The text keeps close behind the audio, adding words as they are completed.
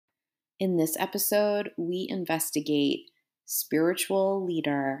In this episode, we investigate spiritual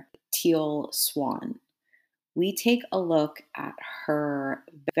leader Teal Swan. We take a look at her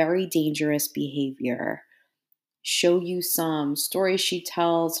very dangerous behavior, show you some stories she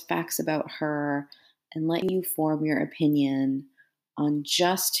tells, facts about her, and let you form your opinion on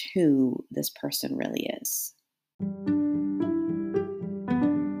just who this person really is.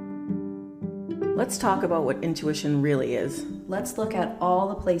 Let's talk about what intuition really is. Let's look at all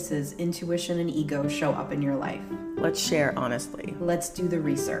the places intuition and ego show up in your life. Let's share honestly. Let's do the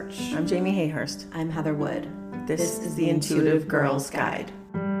research. I'm Jamie Hayhurst. I'm Heather Wood. This is the Intuitive Girl's Guide.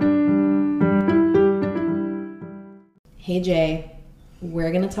 Hey Jay,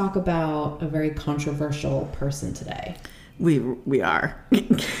 we're going to talk about a very controversial person today. We are.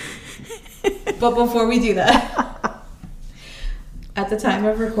 But before we do that, at the time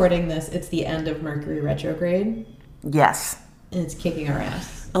of recording this, it's the end of Mercury retrograde. Yes. And it's kicking our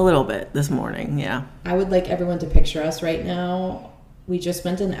ass. A little bit this morning, yeah. I would like everyone to picture us right now. We just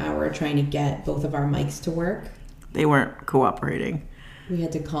spent an hour trying to get both of our mics to work. They weren't cooperating. We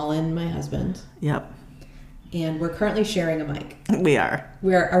had to call in my husband. Yep. And we're currently sharing a mic. We are.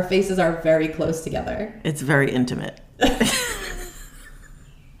 Our faces are very close together. It's very intimate.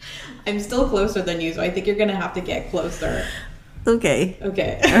 I'm still closer than you, so I think you're going to have to get closer. Okay. All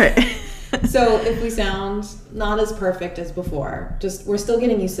right. So if we sound not as perfect as before, we're still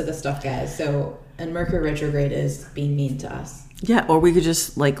getting used to this stuff, guys. And Mercury retrograde is being mean to us. Yeah, or we could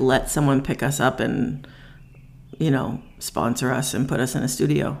just let someone pick us up and, sponsor us and put us in a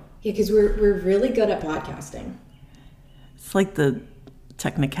studio. Yeah, because we're really good at podcasting. It's like the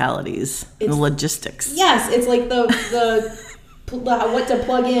technicalities, the logistics. Yes, it's like the what to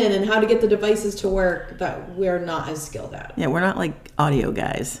plug in and how to get the devices to work that we're not as skilled at. Yeah, we're not like audio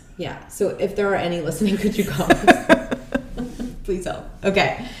guys. Yeah, so if there are any listening, could you call us? Please help.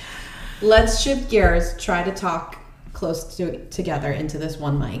 Okay, let's shift gears, try to talk together into this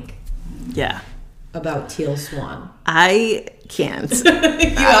one mic. Yeah. About Teal Swan. I can't. You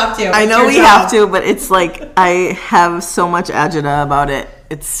have to. I know we have to, but it's like I have so much agita about it.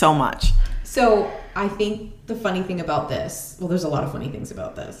 It's so much. So I think the funny thing about this, there's a lot of funny things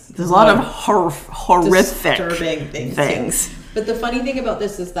about this. There's a lot of horrific disturbing things. But the funny thing about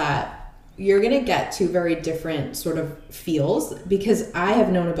this is that you're going to get two very different sort of feels, because I have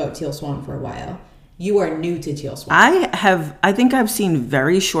known about Teal Swan for a while. You are new to Teal Swan. I think I've seen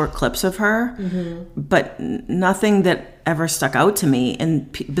very short clips of her, but nothing that ever stuck out to me.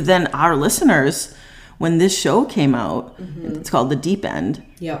 But then our listeners, when this show came out, it's called The Deep End.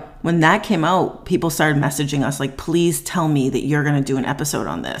 Yep. When that came out, people started messaging us like, please tell me that you're going to do an episode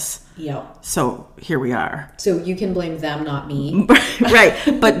on this. Yep. So here we are. So you can blame them, not me. Right.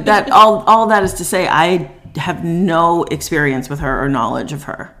 But that all that is to say, I have no experience with her or knowledge of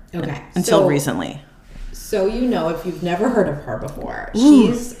her. Okay. Until recently. So if you've never heard of her before,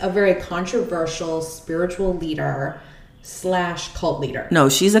 she's a very controversial spiritual leader / cult leader. No,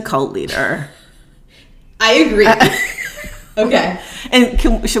 she's a cult leader. I agree. Okay.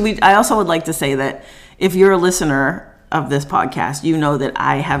 And I also would like to say that if you're a listener of this podcast, you know that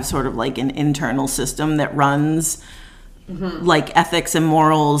I have sort of like an internal system that runs like ethics and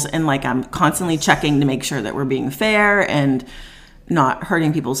morals, and like I'm constantly checking to make sure that we're being fair and not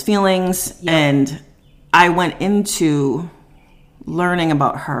hurting people's feelings. Yep. And I went into learning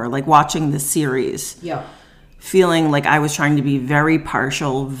about her, like watching this series, feeling like I was trying to be very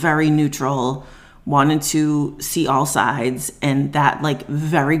partial, very neutral, wanted to see all sides, and that like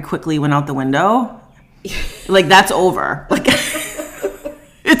very quickly went out the window. Like that's over. Like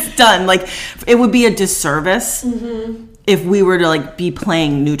it's done. Like it would be a disservice if we were to like be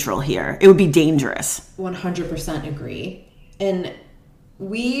playing neutral here. It would be dangerous. 100% agree. And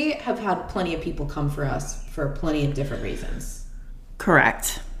we have had plenty of people come for us for plenty of different reasons.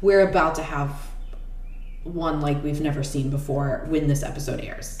 Correct. We're about to have one like we've never seen before when this episode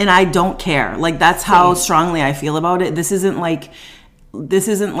airs. And I don't care. Like that's how strongly I feel about it. This isn't like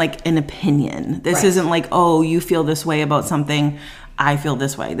an opinion. This isn't like, oh, you feel this way about something, I feel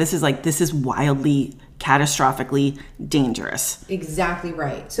this way. This is wildly, catastrophically dangerous. Exactly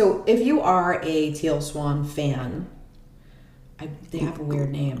right. So if you are a Teal Swan fan, they have a weird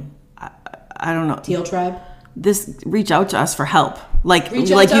name. I don't know. Teal Tribe? Reach out to us for help. Like you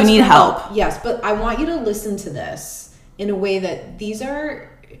need help. Yes, but I want you to listen to this in a way that these are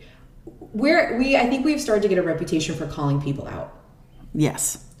I think we've started to get a reputation for calling people out.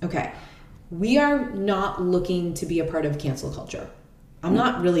 Yes. Okay. We are not looking to be a part of cancel culture. I'm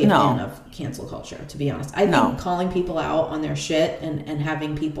not really a fan of cancel culture, to be honest. I think calling people out on their shit and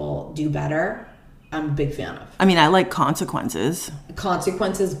having people do better I'm a big fan of. I mean, I like Consequences.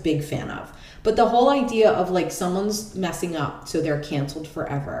 Consequences, big fan of. But the whole idea of like someone's messing up so they're canceled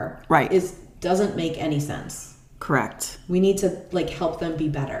forever, right, doesn't make any sense. Correct. We need to like help them be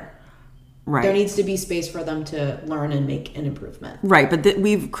better. Right. There needs to be space for them to learn and make an improvement. Right, but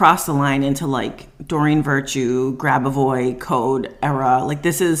we've crossed the line into like Doreen Virtue, Grabavoy code era. Like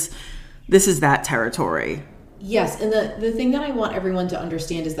this is that territory. Yes, and the thing that I want everyone to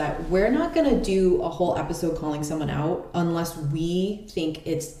understand is that we're not going to do a whole episode calling someone out unless we think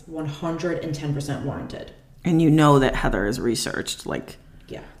it's 110% warranted. And you know that Heather is researched. Like,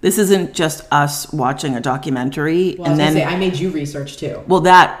 yeah, this isn't just us watching a documentary. Well, I was going to say, I made you research too. Well,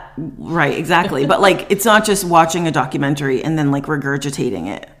 right, exactly. But like, it's not just watching a documentary and then like regurgitating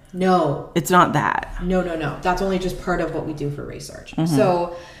it. No. It's not that. No. That's only just part of what we do for research. Mm-hmm.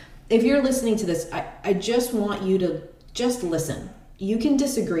 So if you're listening to this, I just want you to just listen. You can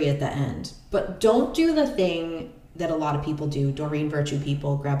disagree at the end, but don't do the thing that a lot of people do, Doreen Virtue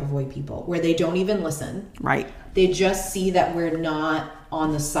people, Grabavoy people, where they don't even listen. Right. They just see that we're not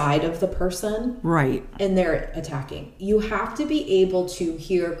on the side of the person. Right. And they're attacking. You have to be able to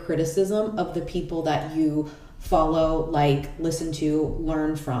hear criticism of the people that you follow, like, listen to,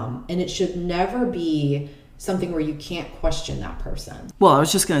 learn from. And it should never be something where you can't question that person. Well, I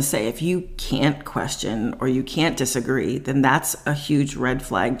was just going to say, if you can't question or you can't disagree, then that's a huge red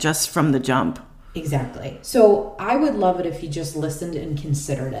flag just from the jump. Exactly. So I would love it if you just listened and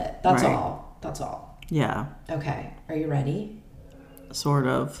considered it. That's right. all. That's all. Yeah. Okay. Are you ready? Sort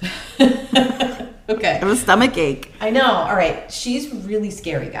of. Okay. I have a stomach ache. I know. All right. She's really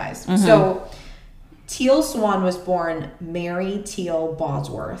scary, guys. Mm-hmm. So Teal Swan was born Mary Teal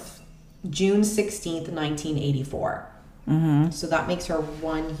Bosworth, June 16th, 1984. Mm-hmm. So that makes her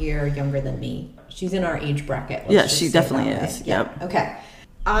 1 year younger than me. She's in our age bracket. Yeah, she definitely is. Yep. Okay.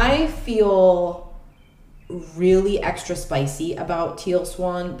 I feel really extra spicy about Teal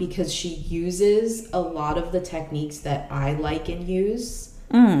Swan because she uses a lot of the techniques that I like and use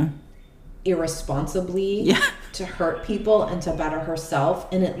irresponsibly to hurt people and to better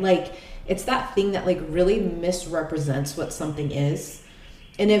herself. And it's that thing that like really misrepresents what something is.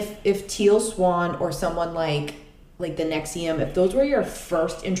 And if Teal Swan or someone like the Nexium, if those were your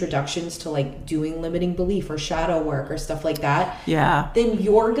first introductions to like doing limiting belief or shadow work or stuff like that, then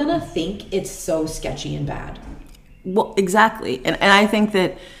you're gonna think it's so sketchy and bad. Well, exactly. And I think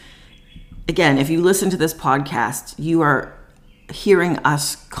that, again, if you listen to this podcast, you are hearing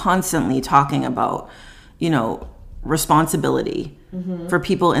us constantly talking about, responsibility for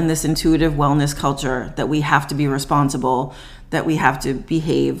people in this intuitive wellness culture, that we have to be responsible, that we have to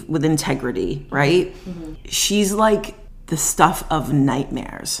behave with integrity, right? Mm-hmm. She's like the stuff of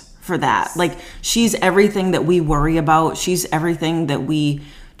nightmares for that. Like, she's everything that we worry about. She's everything that we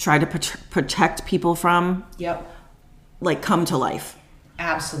try to protect people from. Yep. Like, come to life.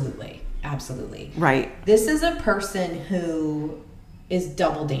 Absolutely. Right. This is a person who is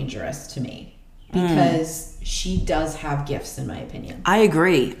double dangerous to me because she does have gifts, in my opinion. I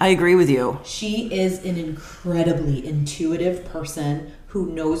agree with you. She is an incredibly intuitive person who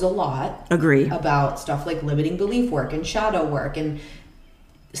knows a lot about stuff like limiting belief work and shadow work, and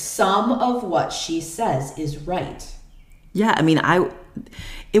some of what she says is right. Yeah, I mean,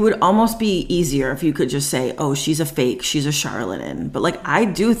 it would almost be easier if you could just say, oh, she's a fake, she's a charlatan. But like, I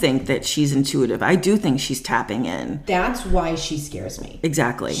do think that she's intuitive. I do think she's tapping in. That's why she scares me.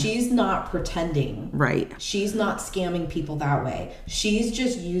 Exactly. She's not pretending. Right. She's not scamming people that way. She's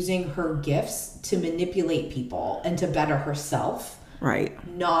just using her gifts to manipulate people and to better herself. Right.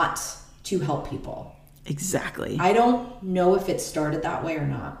 Not to help people. Exactly. I don't know if it started that way or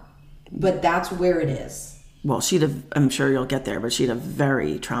not, but that's where it is. Well, I'm sure you'll get there, but she'd a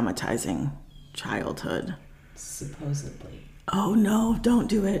very traumatizing childhood. Supposedly. Oh, no, don't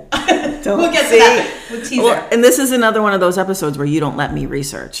do it. We'll get to that with teaser. Well, and this is another one of those episodes where you don't let me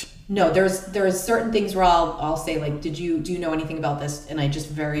research. No, there's certain things where I'll say, like, do you know anything about this? And I just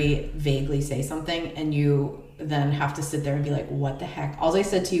very vaguely say something, and you then have to sit there and be like, what the heck? All I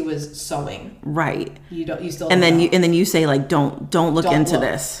said to you was sewing. Right. You still don't know. And then you say, like, don't look into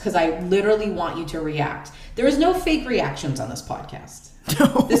this. Because I literally want you to react. There is no fake reactions on this podcast.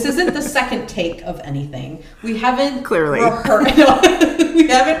 No. This isn't the second take of anything. We haven't clearly we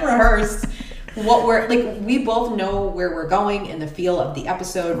haven't rehearsed what we're like. We both know where we're going in the feel of the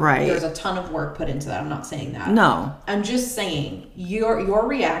episode. Right. There's a ton of work put into that. I'm not saying that. No. I'm just saying your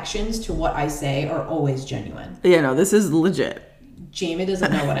reactions to what I say are always genuine. Yeah, no, this is legit. Jamie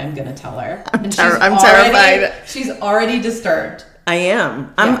doesn't know what I'm going to tell her. I'm terrified. She's already disturbed. I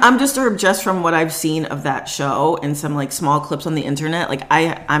am. I'm disturbed just from what I've seen of that show and some like small clips on the internet. Like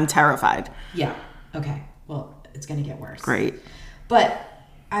I'm terrified. Yeah. Okay. Well, it's going to get worse. Great. But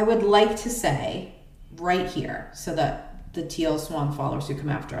I would like to say right here, so that the Teal Swan followers who come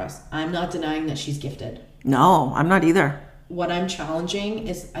after us, I'm not denying that she's gifted. No, I'm not either. What I'm challenging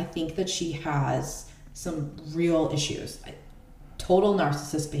is I think that she has some real issues. Total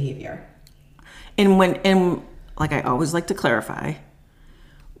narcissist behavior. And like I always like to clarify,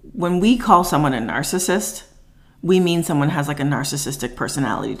 when we call someone a narcissist, we mean someone has like a narcissistic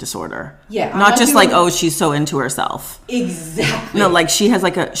personality disorder. Yeah. Not just like, oh, she's so into herself. Exactly. No, like she has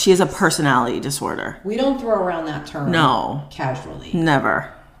a personality disorder. We don't throw around that term casually.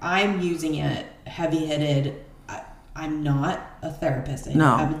 Never. I'm using it heavy-headed. I'm not a therapist. I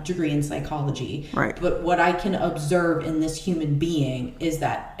No. have a degree in psychology. Right. But what I can observe in this human being is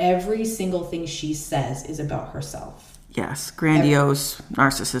that every single thing she says is about herself. Yes. Grandiose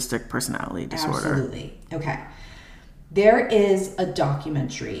narcissistic personality disorder. Absolutely. Okay. There is a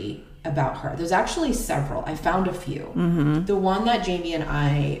documentary about her. There's actually several. I found a few. Mm-hmm. The one that Jamie and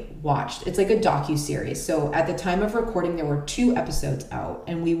I watched, it's like a docu-series. So at the time of recording, there were 2 episodes out,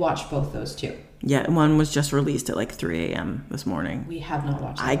 and we watched both those 2. Yeah, one was just released at like 3 a.m. this morning. We have not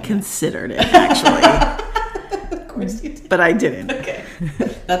watched that I one considered it, actually. Of course you did. But I didn't. Okay.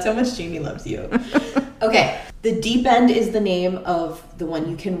 That's how much Jamie loves you. Okay. The Deep End is the name of the one.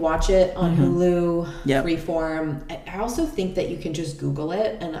 You can watch it on Hulu, Freeform. I also think that you can just Google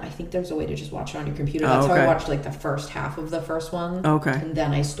it, and I think there's a way to just watch it on your computer. That's how I watched like the first half of the first one. Okay. And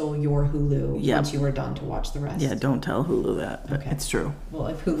then I stole your Hulu once you were done to watch the rest. Yeah, don't tell Hulu that, but it's true. Well,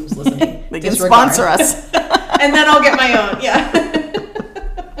 if Hulu's listening, they can sponsor us. And then I'll get my own. Yeah.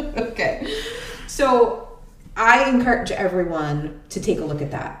 Okay. So I encourage everyone to take a look at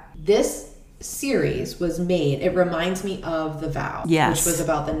that. This series was made, it reminds me of The Vow, which was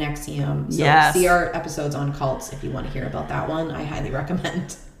about the NXIVM. So see our episodes on cults if you want to hear about that one. I highly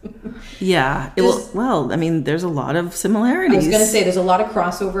recommend. Well, I mean, there's a lot of similarities. I was going to say, there's a lot of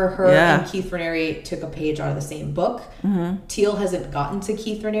crossover. Her and Keith Raniere took a page out of the same book. Mm-hmm. Teal hasn't gotten to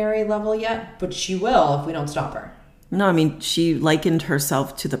Keith Raniere level yet, but she will if we don't stop her. No, I mean, she likened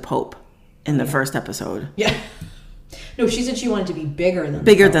herself to the Pope in the first episode. Yeah. No, she said she wanted to be bigger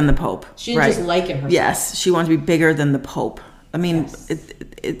than the Pope. She didn't just liken herself. Yes, she wanted to be bigger than the Pope. I mean,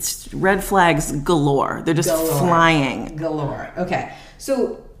 it's red flags galore. They're just flying. Galore. Okay.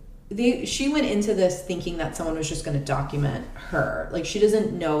 So she went into this thinking that someone was just going to document her. Like, she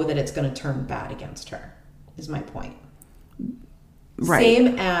doesn't know that it's going to turn bad against her, is my point. Right.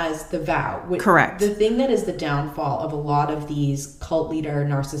 Same as The Vow. Correct. The thing that is the downfall of a lot of these cult leader,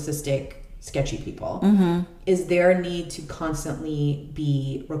 narcissistic, sketchy people is their need to constantly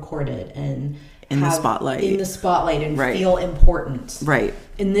be recorded and in the spotlight and feel important. Right.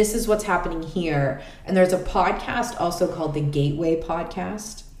 And this is what's happening here. And there's a podcast also called the Gateway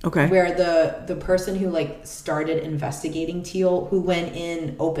Podcast. Okay. Where the person who like started investigating Teal, who went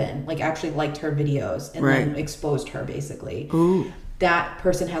in open, like actually liked her videos and then exposed her basically. Ooh. That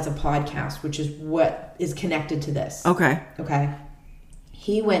person has a podcast, which is what is connected to this. Okay.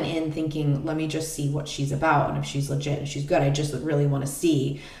 He went in thinking, let me just see what she's about. And if she's legit and she's good, I just really want to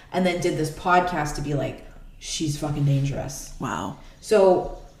see. And then did this podcast to be like, she's fucking dangerous. Wow.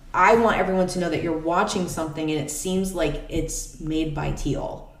 So I want everyone to know that you're watching something and it seems like it's made by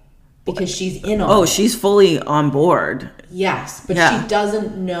Teal. Because she's in on it. Oh, she's fully on board. Yes, but she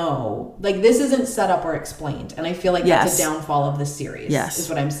doesn't know. Like, this isn't set up or explained. And I feel like that's a downfall of this series. Yes. Is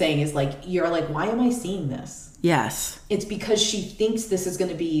what I'm saying is like, you're like, why am I seeing this? Yes. It's because she thinks this is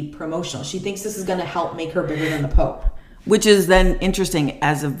going to be promotional. She thinks this is going to help make her bigger than the Pope. Which is then interesting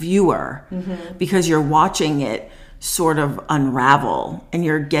as a viewer because you're watching it sort of unravel and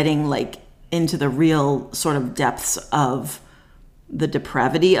you're getting like into the real sort of depths of the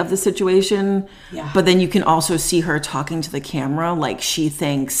depravity of the situation. Yeah. But then you can also see her talking to the camera like she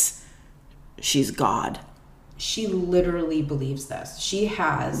thinks she's God. She literally believes this. She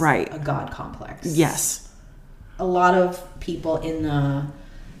has a God complex. Yes. A lot of people in the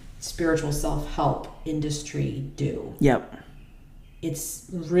spiritual self-help industry do. Yep. It's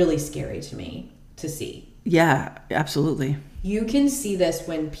really scary to me to see. Yeah, absolutely. You can see this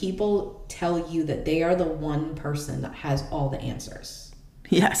when people tell you that they are the one person that has all the answers.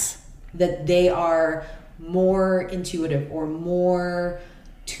 Yes. That they are more intuitive or more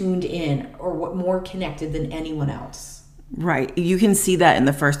tuned in or more connected than anyone else. Right. You can see that in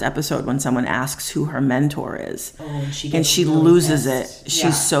the first episode when someone asks who her mentor is. Oh, and she really loses pissed. It.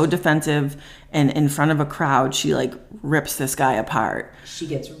 She's so defensive, and in front of a crowd, she like rips this guy apart. She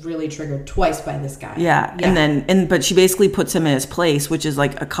gets really triggered twice by this guy. Yeah. But she basically puts him in his place, which is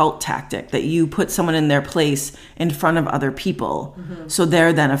like a cult tactic, that you put someone in their place in front of other people. So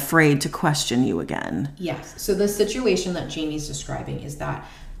they're then afraid to question you again. Yes. So the situation that Jamie's describing is that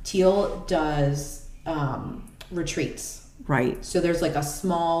Teal does retreats. Right. So there's like a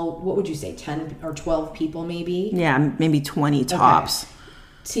small, what would you say, 10 or 12 people maybe? Yeah, maybe 20 tops. Okay.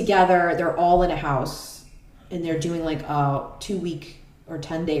 Together, they're all in a house, and they're doing like a 2-week or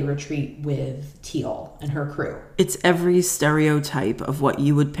 10-day retreat with Teal and her crew. It's every stereotype of what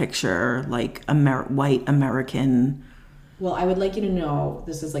you would picture, like white American. Well, I would like you to know,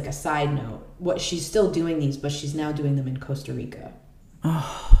 this is like a side note, what she's still doing these, but she's now doing them in Costa Rica.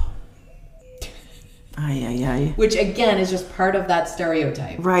 Oh. Ay. Which again is just part of that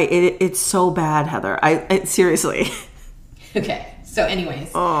stereotype. Right. It's so bad, Heather. Seriously. Okay. So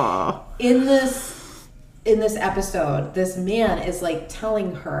anyways, oh. in this episode, this man is like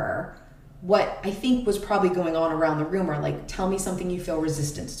telling her what I think was probably going on around the room, or like, tell me something you feel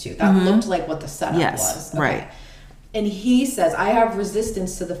resistance to. That looked like what the setup was. Okay. Right. And he says, I have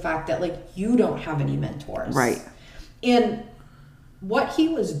resistance to the fact that like you don't have any mentors. Right. And what he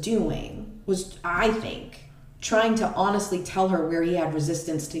was doing was, I think, trying to honestly tell her where he had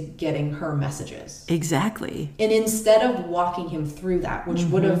resistance to getting her messages. Exactly. And instead of walking him through that, which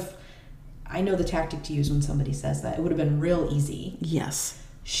would have, I know the tactic to use when somebody says that, it would have been real easy. Yes.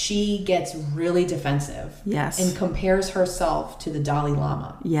 She gets really defensive. Yes. And compares herself to the Dalai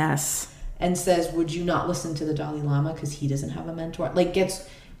Lama. Yes. And says, would you not listen to the Dalai Lama because he doesn't have a mentor? Like,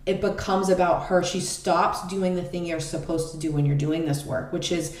 it becomes about her. She stops doing the thing you're supposed to do when you're doing this work,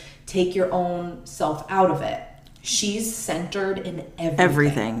 which is take your own self out of it. She's centered in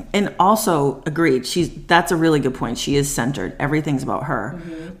everything. And also, agreed, that's a really good point. She is centered. Everything's about her.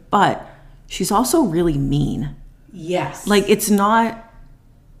 But she's also really mean. Yes. Like, she's not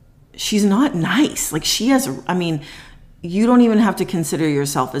nice. Like, you don't even have to consider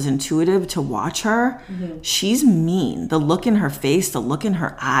yourself as intuitive to watch her. She's mean. The look in her face, the look in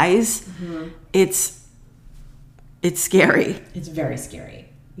her eyes, it's scary. It's very scary.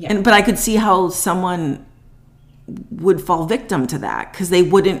 Yeah. But I could see how someone would fall victim to that because they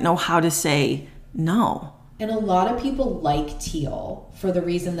wouldn't know how to say no. And a lot of people like Teal for the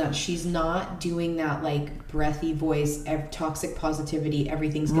reason that she's not doing that like breathy voice, toxic positivity,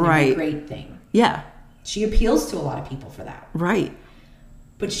 everything's going to be great thing. Yeah. She appeals to a lot of people for that. Right.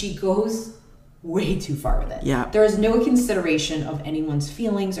 But she goes way too far with it. Yeah. There is no consideration of anyone's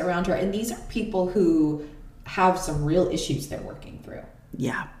feelings around her. And these are people who have some real issues they're working through.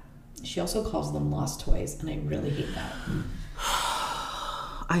 Yeah. She also calls them lost toys, and I really hate that.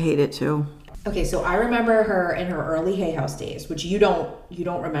 I hate it too. Okay, so I remember her in her early Hay House days, which you don't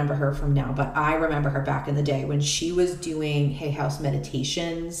remember her from now, but I remember her back in the day when she was doing Hay House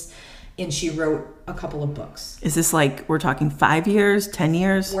meditations, and she wrote a couple of books. Is this like, we're talking 5 years, 10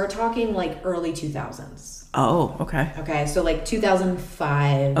 years? We're talking like early 2000s. Oh, okay. Okay, so like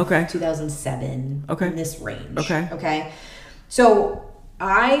 2005, okay, 2007, okay, in this range. Okay. Okay. So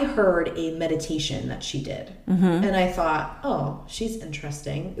I heard a meditation that she did, and I thought, oh, she's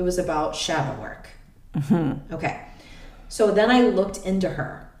interesting. It was about shadow work. Okay. So then I looked into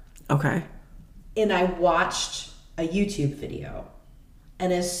her. Okay. And I watched a YouTube video.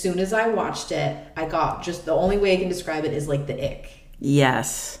 And as soon as I watched it, I got just, the only way I can describe it is like the ick.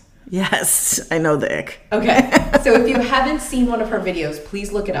 Yes. I know the ick. Okay. So if you haven't seen one of her videos,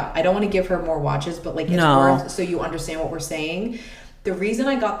 please look it up. I don't want to give her more watches, but like it's worth, so you understand what we're saying. The reason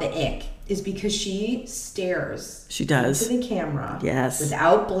I got the ick is because she stares. She does. Into the camera. Yes.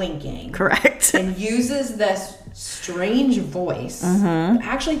 Without blinking. Correct. And uses this strange voice. I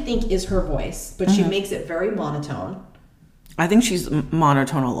actually think is her voice, but she makes it very monotone. I think she's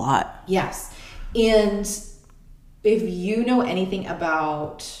monotone a lot. Yes. And if you know anything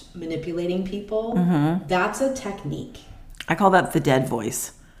about manipulating people, that's a technique. I call that the dead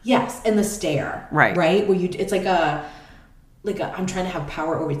voice. Yes, and the stare. Right. Right? Where it's like a I'm trying to have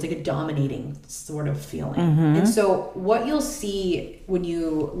power over you. It's like a dominating sort of feeling. And so what you'll see when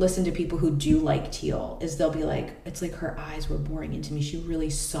you listen to people who do like Teal is they'll be like, it's like her eyes were boring into me. She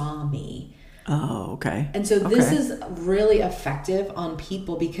really saw me. Oh, okay. And so this is really effective on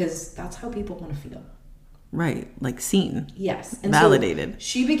people because that's how people want to feel. Right. Like seen. Yes. And validated. So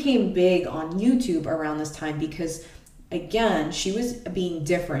she became big on YouTube around this time because, again, she was being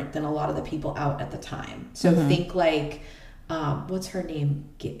different than a lot of the people out at the time. So think like what's her name?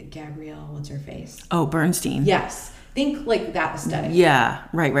 Gabrielle, what's her face? Oh, Bernstein. Yes. Think like that aesthetic. Yeah,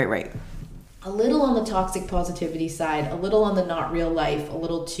 right. A little on the toxic positivity side, a little on the not real life, a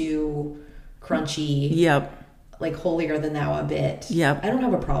little too crunchy. Yep. Like holier than thou a bit. Yep. I don't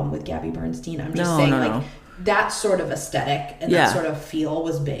have a problem with Gabby Bernstein. I'm just saying like that sort of aesthetic and that sort of feel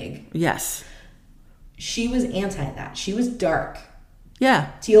was big. Yes. She was anti that. She was dark.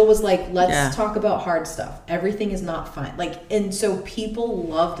 Yeah. Teal was like, let's talk about hard stuff. Everything is not fine. Like, and so people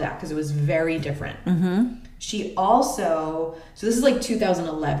loved that because it was very different. Mm-hmm. She also, so this is like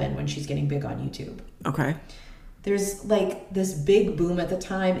 2011 when she's getting big on YouTube. Okay. There's like this big boom at the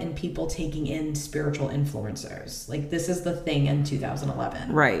time in people taking in spiritual influencers. Like this is the thing in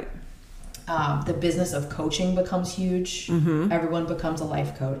 2011. Right. The business of coaching becomes huge. Mm-hmm. Everyone becomes a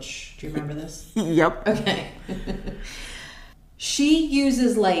life coach. Do you remember this? Yep. Okay. She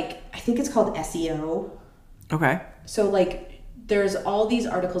uses like, I think it's called SEO. Okay. So like there's all these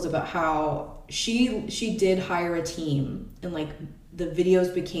articles about how she did hire a team and like the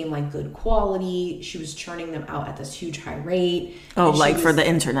videos became like good quality. She was churning them out at this huge high rate. Oh, like for the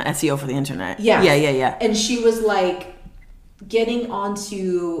internet, SEO for the internet. Yeah. Yeah. And she was like getting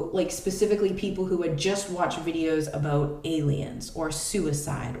onto like specifically people who had just watched videos about aliens or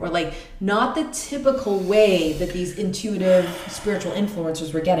suicide or like not the typical way that these intuitive spiritual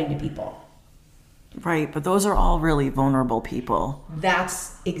influencers were getting to people. Right, but those are all really vulnerable people.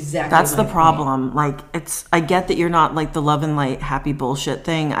 That's exactly That's the point. problem. Like I get that you're not like the love and light happy bullshit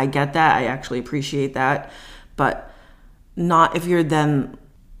thing. I get that. I actually appreciate that. But not if you're then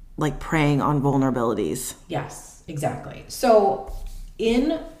like preying on vulnerabilities. Yes, exactly. So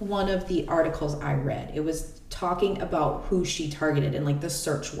in one of the articles I read, it was talking about who she targeted and like the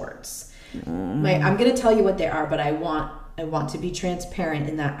search words. I'm going to tell you what they are, but I want to be transparent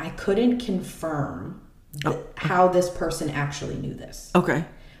in that I couldn't confirm how this person actually knew this. Okay.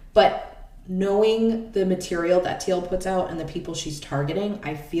 But knowing the material that Teal puts out and the people she's targeting,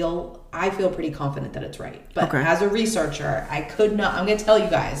 I feel pretty confident that it's right. But as a researcher, I could not, I'm going to tell you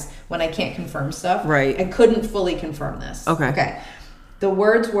guys when I can't confirm stuff. Right. I couldn't fully confirm this. Okay. The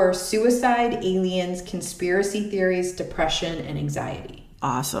words were suicide, aliens, conspiracy theories, depression, and anxiety.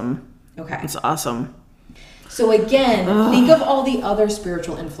 Awesome. Okay. It's awesome. So again, think of all the other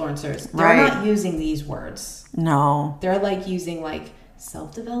spiritual influencers. They're not using these words. No. They're like using like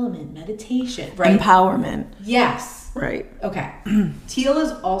self-development, meditation, right? Empowerment. Yes. Right. Okay. Teal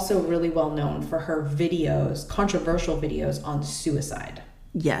is also really well known for her videos, controversial videos on suicide.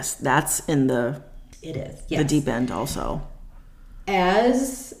 Yes, that's in the deep end also.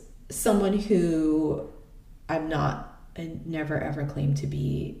 As someone who I never ever claimed to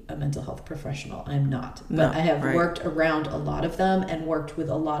be a mental health professional. I'm not. But I have worked around a lot of them and worked with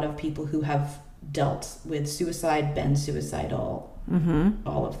a lot of people who have dealt with suicide, been suicidal,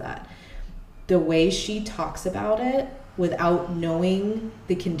 all of that. The way she talks about it without knowing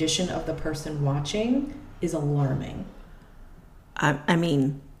the condition of the person watching is alarming. I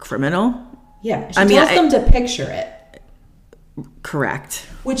mean, criminal? Yeah. She tells them to picture it. Correct.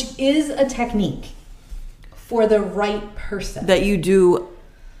 Which is a technique. For the right person. That you do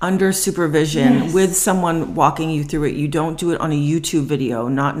under supervision with someone walking you through it. You don't do it on a YouTube video,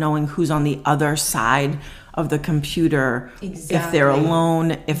 not knowing who's on the other side of the computer. Exactly. If they're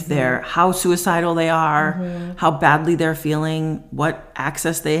alone, if they're, how suicidal they are, how badly they're feeling, what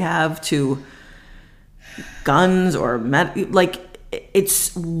access they have to guns or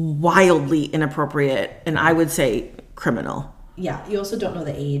it's wildly inappropriate and I would say criminal. Yeah, you also don't know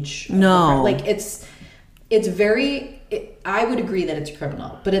the age. No. Like it's I would agree that it's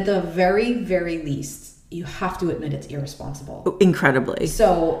criminal, but at the very, very least, you have to admit it's irresponsible. Incredibly.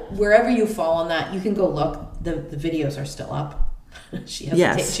 So wherever you fall on that, you can go look. The videos are still up.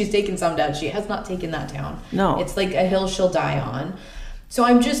 She's taken some down. She has not taken that down. No. It's like a hill she'll die on. So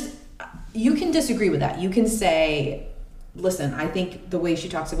you can disagree with that. You can say, listen, I think the way she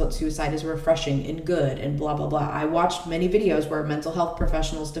talks about suicide is refreshing and good and blah, blah, blah. I watched many videos where mental health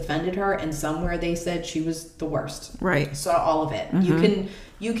professionals defended her and some where they said she was the worst. Right. Saw all of it.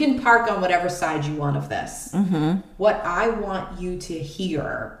 You can park on whatever side you want of this. What I want you to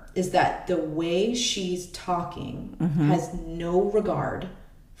hear is that the way she's talking has no regard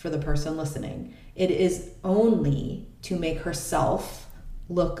for the person listening. It is only to make herself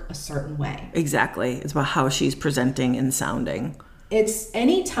look a certain way. Exactly. It's about how she's presenting and sounding. It's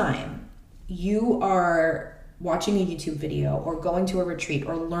anytime you are watching a YouTube video or going to a retreat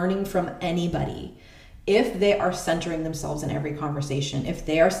or learning from anybody, if they are centering themselves in every conversation, if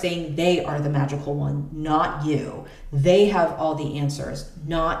they are saying they are the magical one, not you, they have all the answers,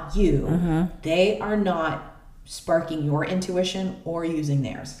 not you, they are not sparking your intuition or using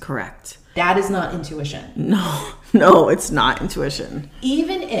theirs. Correct. That is not intuition. No, it's not intuition.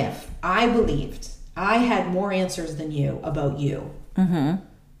 Even if I believed I had more answers than you about you,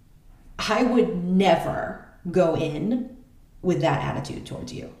 I would never go in with that attitude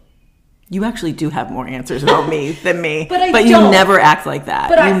towards you. You actually do have more answers about me than me. But you never act like that.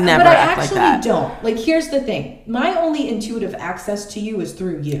 But I that. don't. Like, here's the thing. My only intuitive access to you is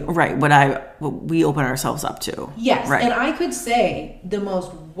through you. Right. What we open ourselves up to. Yes. Right. And I could say the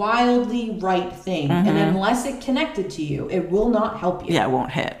most wildly right thing. And unless it connected to you, it will not help you. Yeah, it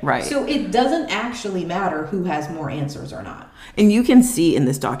won't hit. Right. So it doesn't actually matter who has more answers or not. And you can see in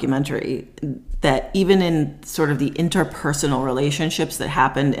this documentary that even in sort of the interpersonal relationships that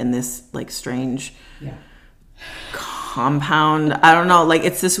happened in this like strange compound, I don't know, like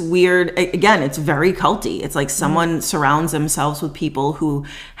it's this weird, again, it's very culty. It's like someone surrounds themselves with people who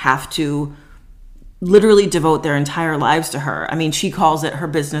have to literally devote their entire lives to her. I mean, she calls it her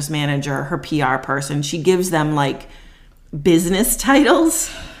business manager, her PR person. She gives them like business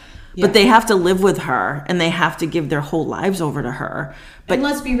titles. Yeah. But they have to live with her and they have to give their whole lives over to her. But and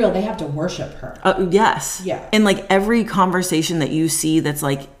let's be real, they have to worship her. Yes. Yeah. And like every conversation that you see that's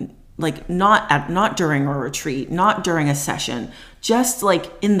like not during a retreat, not during a session, just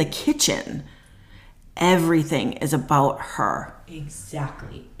like in the kitchen, everything is about her.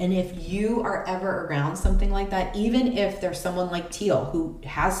 Exactly. And if you are ever around something like that, even if there's someone like Teal who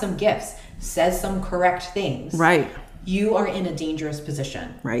has some gifts, says some correct things. Right. You are in a dangerous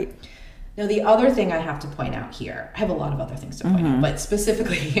position. Right. Now, the other thing I have to point out here, I have a lot of other things to point out, but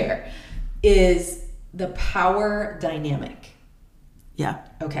specifically here, is the power dynamic. Yeah.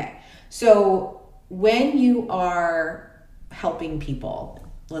 Okay. So when you are helping people,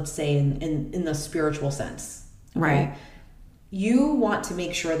 let's say in the spiritual sense, okay, right, you want to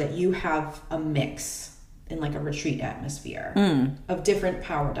make sure that you have a mix in like a retreat atmosphere of different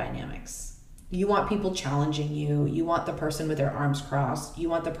power dynamics. You want people challenging you. You want the person with their arms crossed. You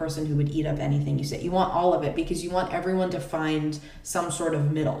want the person who would eat up anything you say. You want all of it because you want everyone to find some sort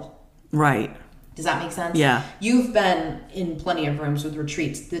of middle. Right. Does that make sense? Yeah. You've been in plenty of rooms with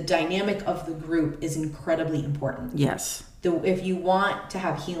retreats. The dynamic of the group is incredibly important. Yes. If you want to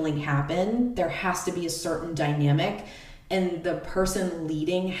have healing happen, there has to be a certain dynamic, and the person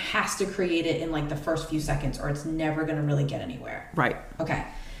leading has to create it in like the first few seconds, or it's never going to really get anywhere. Right. Okay.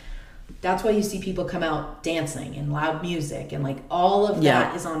 That's why you see people come out dancing and loud music and like all of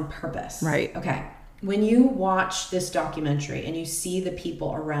that is on purpose. Right. Okay. When you watch this documentary and you see the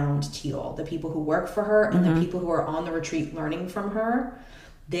people around Teal, the people who work for her and the people who are on the retreat learning from her,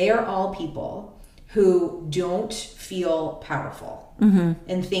 they are all people who don't feel powerful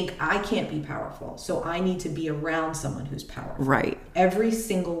and think, I can't be powerful, so I need to be around someone who's powerful. Right. Every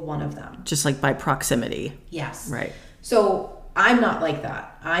single one of them. Just like by proximity. Yes. Right. So I'm not like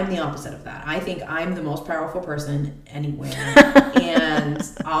that. I'm the opposite of that. I think I'm the most powerful person anywhere, and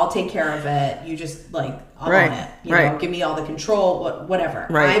I'll take care of it. You just like, I'm on it. You know, give me all the control, whatever.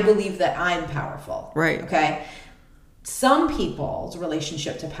 Right. I believe that I'm powerful. Right. Okay. Some people's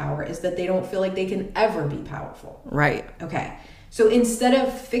relationship to power is that they don't feel like they can ever be powerful. Right. Okay. So instead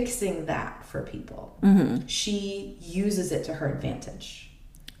of fixing that for people, she uses it to her advantage.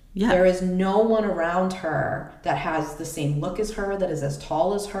 Yeah. There is no one around her that has the same look as her, that is as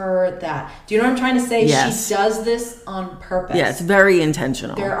tall as her, do you know what I'm trying to say? Yes. She does this on purpose. Yeah, it's very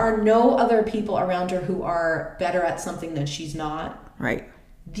intentional. There are no other people around her who are better at something than she's not. Right.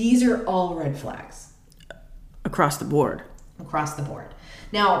 These are all red flags. Across the board. Across the board.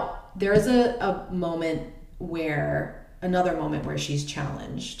 Now, there is another moment where she's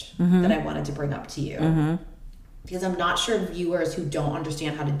challenged that I wanted to bring up to you. Because I'm not sure viewers who don't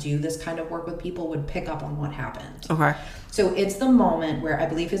understand how to do this kind of work with people would pick up on what happened. Okay. So it's the moment where I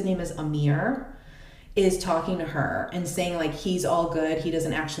believe his name is Amir is talking to her and saying like he's all good, he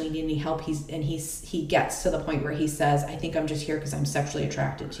doesn't actually need any help. He gets to the point where he says, I think I'm just here because I'm sexually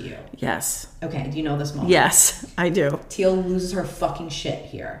attracted to you. Yes. Okay, do you know this moment? Yes, I do. Teal loses her fucking shit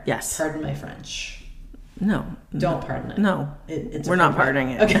here. Yes. Pardon my French. No. Don't pardon it. No. We're not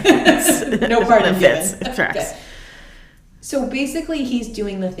pardoning it. Okay. No pardon given. It tracks. Okay. So basically he's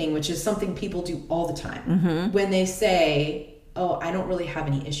doing the thing, which is something people do all the time. When they say, oh, I don't really have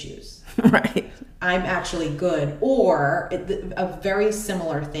any issues. Right. I'm actually good. Or a very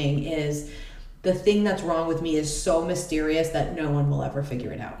similar thing is the thing that's wrong with me is so mysterious that no one will ever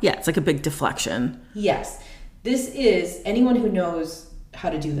figure it out. Yeah, it's like a big deflection. Yes. This is anyone who knows how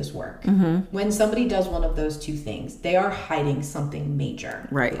to do this work. When somebody does one of those two things, they are hiding something major.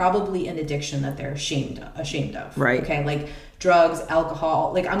 Right. Probably an addiction that they're ashamed of. Right. Okay, like drugs,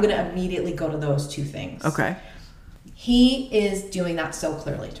 alcohol. Like I'm going to immediately go to those two things. Okay. He is doing that so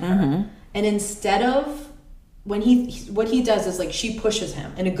clearly to her. And instead of, what he does is like, she pushes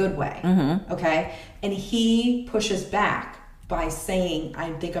him in a good way. Okay. And he pushes back by saying,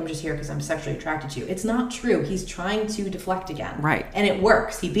 I think I'm just here because I'm sexually attracted to you. It's not true. He's trying to deflect again. Right. And it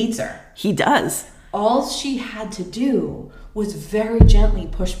works. He beats her. He does. All she had to do was very gently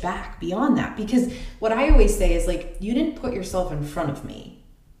push back beyond that. Because what I always say is like, you didn't put yourself in front of me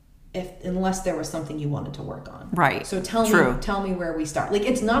unless there was something you wanted to work on. Right. So tell me where we start. Like,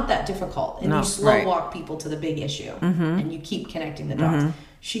 it's not that difficult. And you slow walk people to the big issue. And you keep connecting the dots.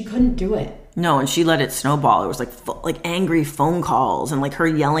 She couldn't do it. No, and she let it snowball. It was like angry phone calls and like her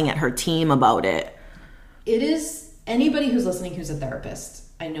yelling at her team about it. It is, anybody who's listening who's a therapist,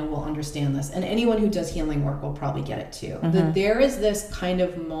 I know will understand this. And anyone who does healing work will probably get it too. That there is this kind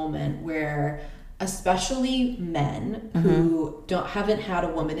of moment where, especially men who haven't had a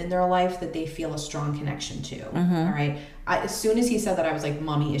woman in their life that they feel a strong connection to. All right. As soon as he said that, I was like,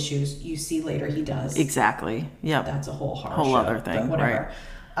 mommy issues. You see later he does. Exactly. Yeah. That's a whole show, other thing. But whatever.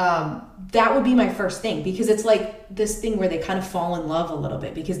 Right. That would be my first thing, because it's like this thing where they kind of fall in love a little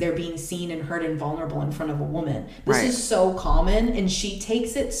bit because they're being seen and heard and vulnerable in front of a woman. This is so common, and she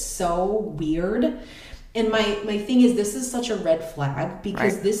takes it so weird. And my thing is, this is such a red flag,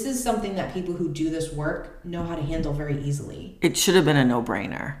 because this is something that people who do this work know how to handle very easily. It should have been a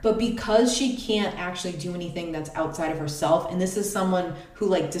no-brainer. But because she can't actually do anything that's outside of herself, and this is someone who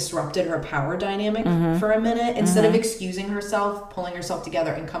like disrupted her power dynamic for a minute, instead of excusing herself, pulling herself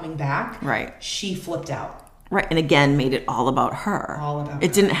together and coming back, she flipped out. Right. And again, made it all about her. All about it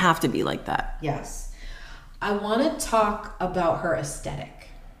her. Didn't have to be like that. Yes. I want to talk about her aesthetic.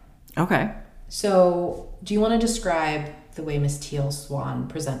 Okay. So, do you want to describe the way Miss Teal Swan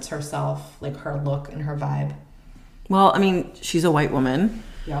presents herself, like her look and her vibe? Well, I mean, she's a white woman.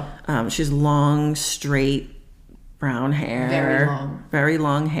 Yep. She's long, straight, brown hair. Very long. Very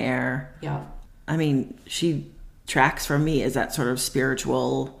long hair. Yep. I mean, she tracks for me as that sort of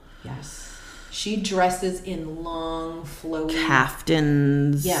spiritual... Yes. She dresses in long, flowy...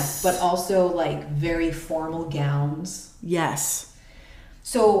 caftans. Yes, but also like very formal gowns. Yes.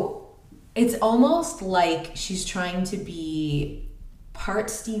 So... it's almost like she's trying to be part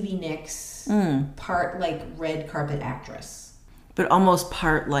Stevie Nicks, part like red carpet actress. But almost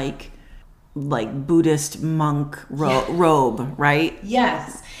part like Buddhist monk robe, right?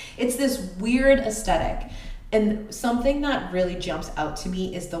 Yes. It's this weird aesthetic. And something that really jumps out to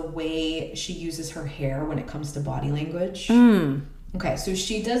me is the way she uses her hair when it comes to body language. Okay, so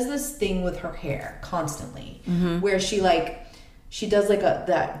she does this thing with her hair constantly, where she does like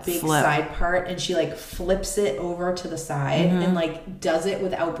that big side part, and she like flips it over to the side and like does it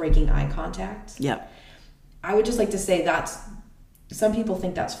without breaking eye contact. Yep. I would just like to say some people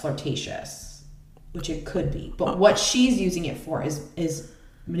think that's flirtatious, which it could be. But what she's using it for is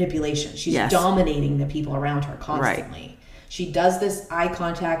manipulation. She's dominating the people around her constantly. Right. She does this eye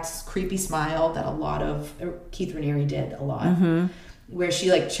contact, creepy smile that a lot of Keith Raniere did a lot. Where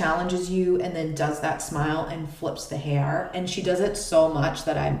she like challenges you and then does that smile and flips the hair, and she does it so much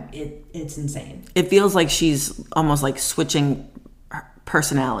that it's insane. It feels like she's almost like switching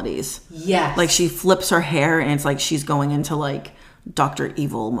personalities. Yes. Like she flips her hair and it's like she's going into like Dr.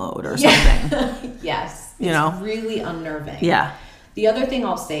 Evil mode or something. Yes. It's really unnerving. Yeah. The other thing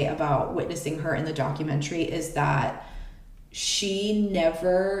I'll say about witnessing her in the documentary is that she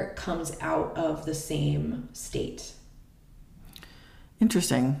never comes out of the same state.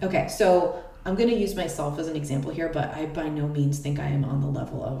 Interesting. Okay, so I'm going to use myself as an example here, but I by no means think I am on the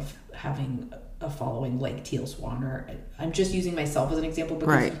level of having a following like Teal Swan, or I'm just using myself as an example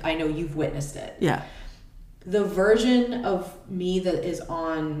because I know you've witnessed it. Yeah. The version of me that is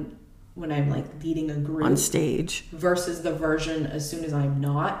on when I'm like leading a group on stage versus the version as soon as I'm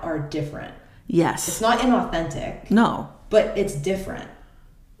not are different. Yes. It's not inauthentic. No. But it's different.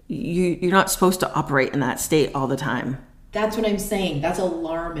 You're not supposed to operate in that state all the time. That's what I'm saying. That's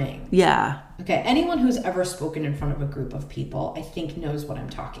alarming. Yeah. Okay. Anyone who's ever spoken in front of a group of people, I think knows what I'm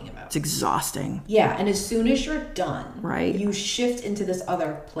talking about. It's exhausting. Yeah. And as soon as you're done, right, you shift into this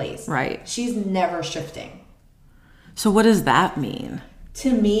other place. Right. She's never shifting. So what does that mean?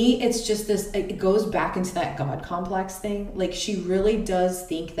 To me, it's just this, it goes back into that God complex thing. Like she really does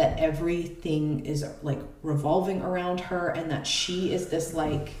think that everything is like revolving around her, and that she is this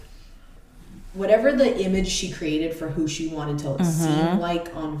like, whatever the image she created for who she wanted to seem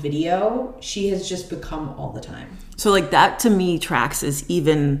like on video, she has just become all the time. So like that to me tracks is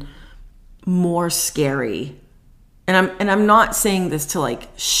even more scary. And I'm not saying this to like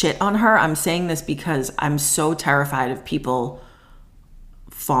shit on her. I'm saying this because I'm so terrified of people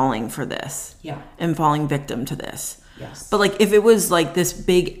falling for this. Yeah. And falling victim to this. Yes. But like if it was like this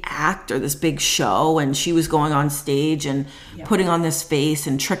big act or this big show and she was going on stage and putting on this face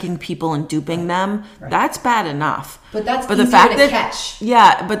and tricking people and duping them, that's bad enough. But that's easier the fact to catch.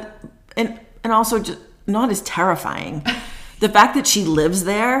 Yeah, but and also just not as terrifying. The fact that she lives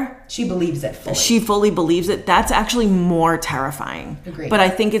there, she believes it fully. She fully believes it. That's actually more terrifying. Agreed. But I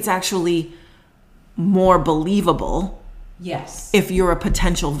think it's actually more believable. Yes. If you're a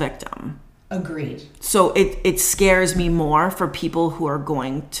potential victim. Agreed. So it scares me more for people who are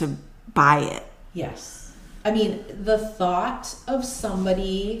going to buy it. Yes. I mean, the thought of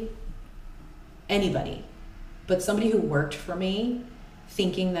somebody, anybody, but somebody who worked for me,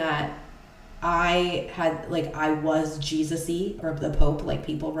 thinking that I was Jesus-y, or the Pope, like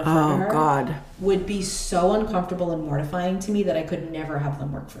people refer to her. Oh, God. Would be so uncomfortable and mortifying to me that I could never have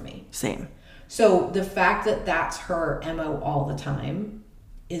them work for me. Same. So the fact that that's her MO all the time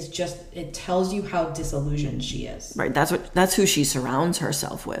is just, it tells you how disillusioned she is. Right. That's who she surrounds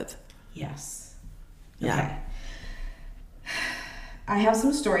herself with. Yes. Yeah. Okay. I have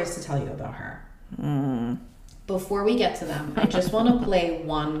some stories to tell you about her. Before we get to them, I just want to play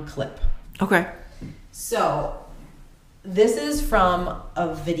one clip. Okay. So this is from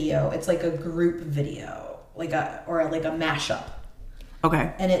a video. It's like a group video, or a mashup.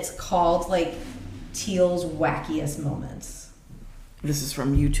 Okay. And it's called like Teal's Wackiest Moments. This is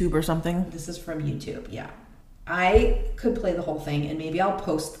from YouTube or something? This is from YouTube, yeah. I could play the whole thing, and maybe I'll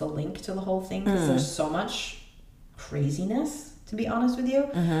post the link to the whole thing because there's so much craziness, to be honest with you.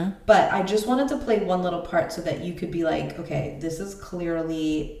 But I just wanted to play one little part so that you could be like, okay, this is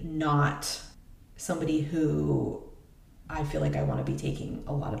clearly not somebody who I feel like I want to be taking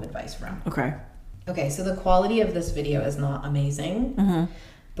a lot of advice from. Okay. Okay, so the quality of this video is not amazing,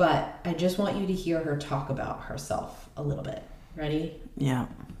 but I just want you to hear her talk about herself a little bit. Ready? Yeah.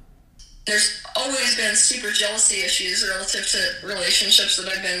 There's always been super jealousy issues relative to relationships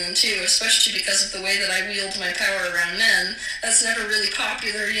that I've been in too, especially because of the way that I wield my power around men. That's never really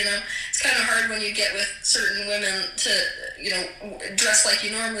popular, you know. It's kind of hard when you get with certain women to, you know, dress like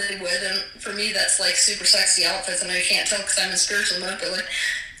you normally would, and for me that's like super sexy outfits, and I can't tell because I'm in spiritual mode, but like,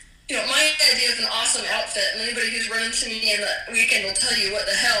 you know, my idea of an awesome outfit, and anybody who's run into me in the weekend will tell you what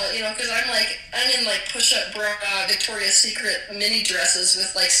the hell, you know, because I'm in like push-up bra, Victoria's Secret mini dresses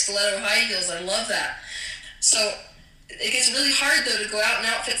with like stiletto high heels. I love that. So it gets really hard though to go out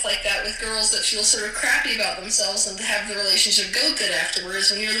in outfits like that with girls that feel sort of crappy about themselves and to have the relationship go good afterwards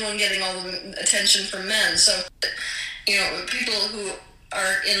when you're the one getting all the attention from men. So, you know, people who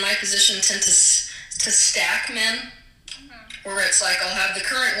are in my position tend to stack men. Where it's like I'll have the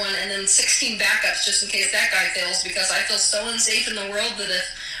current one and then 16 backups just in case that guy fails, because I feel so unsafe in the world that if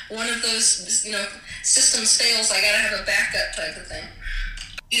one of those, you know, systems fails, I gotta have a backup type of thing.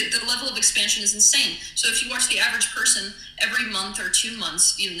 The level of expansion is insane. So if you watch the average person, every month or 2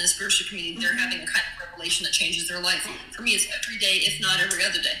 months, even in the spiritual community, they're having a kind of revelation that changes their life. For me, it's every day, if not every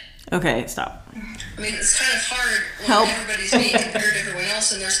other day. Okay, stop. I mean, it's kind of hard when everybody's being compared to everyone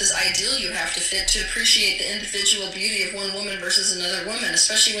else, and there's this ideal you have to fit to appreciate the individual beauty of one woman versus another woman,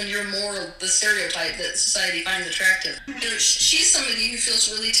 especially when you're more the stereotype that society finds attractive. You know, she's somebody who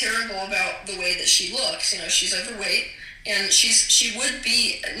feels really terrible about the way that she looks. You know, she's overweight, and she would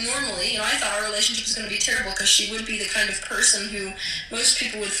be normally, you know, I thought our relationship was going to be terrible because she would be the kind of person who most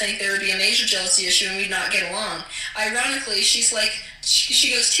people would think there would be a major jealousy issue and we'd not get along. Ironically, she's like,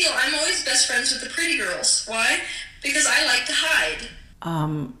 she goes, Teal, I'm always best friends with the pretty girls. Why? Because I like to hide.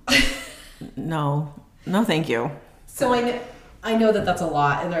 No, thank you. So I know that that's a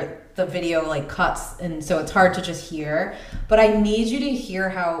lot, and the video like cuts, and so it's hard to just hear. But I need you to hear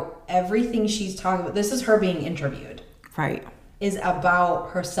how everything she's talking about. This is her being interviewed. Right. Is about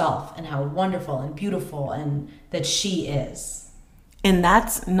herself and how wonderful and beautiful and that she is. And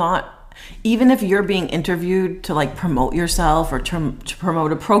that's not, even if you're being interviewed to like promote yourself or to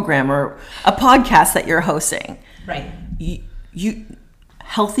promote a program or a podcast that you're hosting. Right. You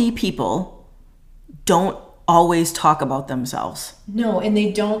healthy people don't always talk about themselves. No, and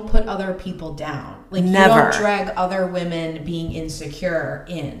they don't put other people down. Like Never. You don't drag other women being insecure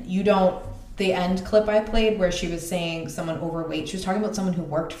in. You don't. The end clip I played where she was saying someone overweight, she was talking about someone who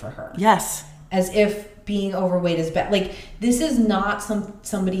worked for her. Yes. As if being overweight is bad. Like, this is not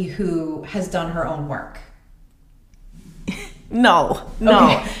somebody who has done her own work. No.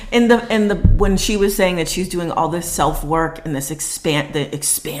 Okay. And the when she was saying that she's doing all this self-work and this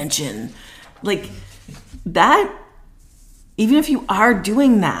expansion, like that, even if you are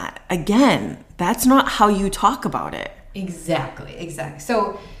doing that, again, that's not how you talk about it. Exactly.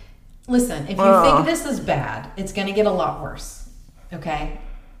 So listen, if you think this is bad, it's going to get a lot worse. Okay?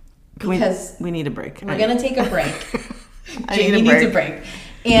 Because we need a break. We're going to take a break. Jamie needs a break.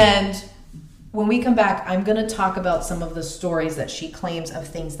 And when we come back, I'm going to talk about some of the stories that she claims of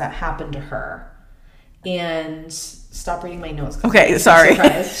things that happened to her. And stop reading my notes. Okay, sorry.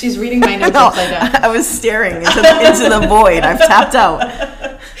 She's reading my notes upside down. I was staring into the void. I've tapped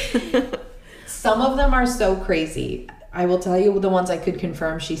out. Some of them are so crazy. I will tell you the ones I could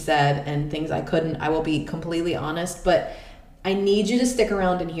confirm, she said, and things I couldn't. I will be completely honest, but I need you to stick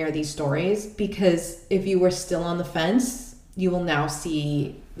around and hear these stories, because if you were still on the fence, you will now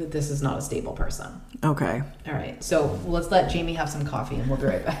see that this is not a stable person. Okay. All right. So let's let Jamie have some coffee and we'll be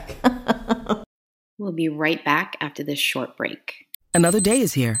right back. We'll be right back after this short break. Another day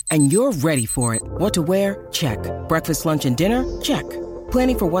is here and you're ready for it. What to wear? Check. Breakfast, lunch, and dinner? Check.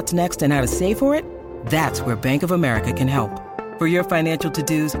 Planning for what's next and how to save for it? That's where Bank of America can help. For your financial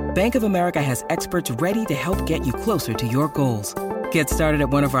to-dos, Bank of America has experts ready to help get you closer to your goals. Get started at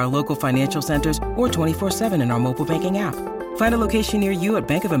one of our local financial centers or 24/7 in our mobile banking app. Find a location near you at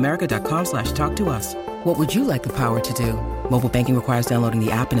bankofamerica.com/talktous. What would you like the power to do? Mobile banking requires downloading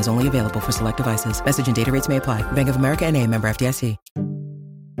the app and is only available for select devices. Message and data rates may apply. Bank of America NA, member FDIC.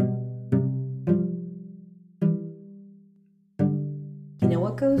 You know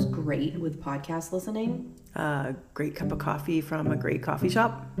what goes great with podcast listening? A great cup of coffee from a great coffee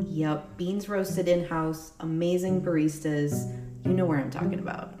shop. Yep. Beans roasted in-house, amazing baristas. You know where I'm talking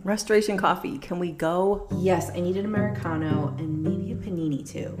about. Restoration Coffee. Can we go? Yes, I need an Americano and maybe a panini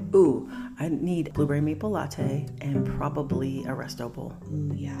too. Ooh, I need blueberry maple latte and probably a resto bowl.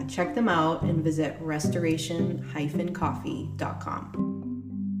 Ooh, yeah. Check them out and visit restoration-coffee.com.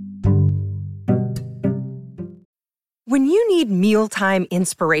 When you need mealtime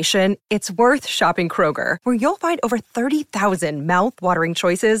inspiration, it's worth shopping Kroger, where you'll find over 30,000 mouth-watering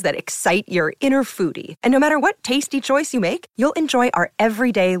choices that excite your inner foodie. And no matter what tasty choice you make, you'll enjoy our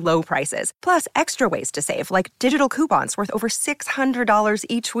everyday low prices, plus extra ways to save, like digital coupons worth over $600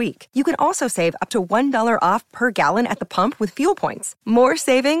 each week. You can also save up to $1 off per gallon at the pump with fuel points. More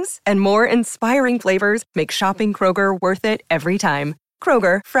savings and more inspiring flavors make shopping Kroger worth it every time.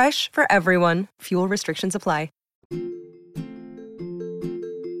 Kroger, fresh for everyone. Fuel restrictions apply.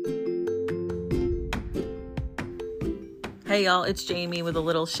 Hey y'all, it's Jamie with a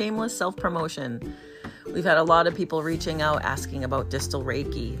little shameless self-promotion. We've had a lot of people reaching out asking about distal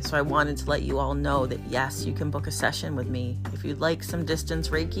Reiki, so I wanted to let you all know that yes, you can book a session with me. If you'd like some distance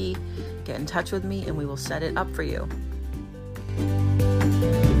Reiki, get in touch with me and we will set it up for you.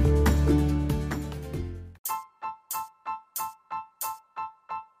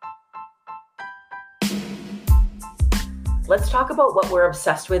 Let's talk about what we're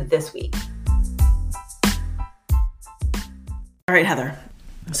obsessed with this week. All right, Heather.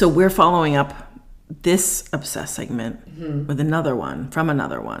 So we're following up this obsessed segment with another one from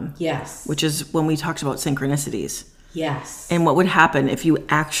another one. Yes. Which is when we talked about synchronicities. Yes. And what would happen if you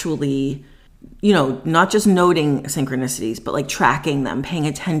actually, not just noting synchronicities, but like tracking them, paying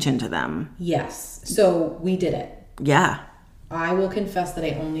attention to them. Yes. So we did it. Yeah. I will confess that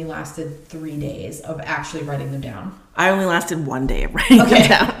I only lasted 3 days of actually writing them down. I only lasted 1 day of writing them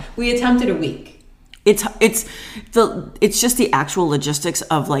down. We attempted a week. It's just the actual logistics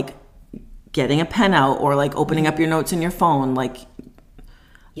of like getting a pen out or like opening up your notes in your phone. Like,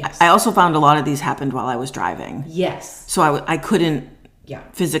 yes. I also found a lot of these happened while I was driving. Yes. So I couldn't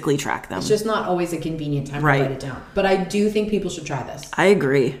physically track them. It's just not always a convenient time to write it down. But I do think people should try this. I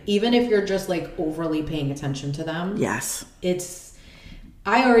agree. Even if you're just like overly paying attention to them. Yes.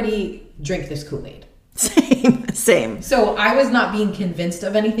 I already drink this Kool-Aid. Same. So I was not being convinced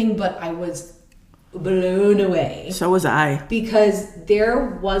of anything, but I was blown away. So was I. Because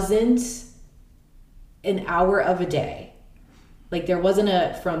there wasn't an hour of a day. Like there wasn't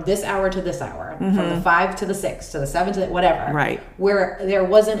from this hour to this hour, from the 5 to the 6 to the 7 to the whatever. Right. Where there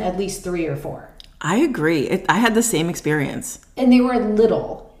wasn't at least 3 or 4. I agree. I had the same experience. And they were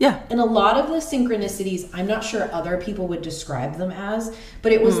little. Yeah. And a lot of the synchronicities, I'm not sure other people would describe them as,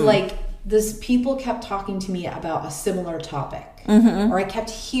 but it was like people kept talking to me about a similar topic. Or I kept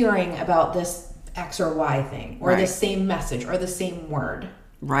hearing about this X or Y thing, or the same message, or the same word.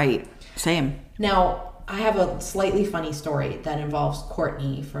 Right. Same. Now, I have a slightly funny story that involves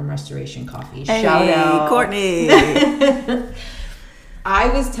Courtney from Restoration Coffee. Hey, shout out. Courtney. I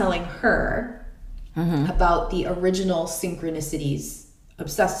was telling her about the original Synchronicities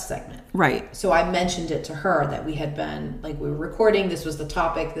Obsessed segment. Right. So I mentioned it to her that we had been, like, we were recording, this was the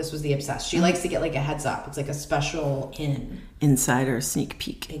topic, this was the Obsessed. She likes to get like a heads up. It's like a special insider sneak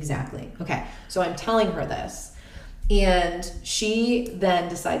peek. Exactly. Okay. So I'm telling her this. And she then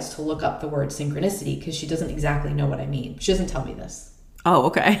decides to look up the word synchronicity because she doesn't exactly know what I mean. She doesn't tell me this. Oh,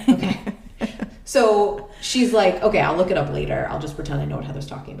 okay. Okay. So she's like, okay, I'll look it up later. I'll just pretend I know what Heather's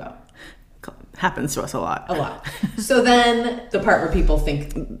talking about. Happens to us a lot. A lot. So then the part where people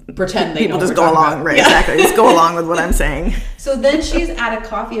pretend they people know just what go we're talking along, about. right? Yeah. Exactly. Just go along with what I'm saying. So then she's at a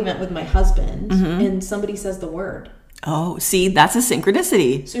coffee event with my husband, and somebody says the word. Oh, see, that's a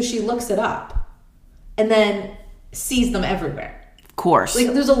synchronicity. So she looks it up, and then sees them everywhere. Of course. Like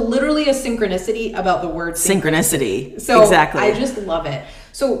there's literally a synchronicity about the word synchronicity. So exactly. I just love it.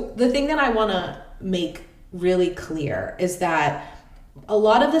 So the thing that I want to make really clear is that a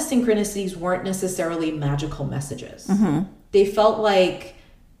lot of the synchronicities weren't necessarily magical messages. They felt like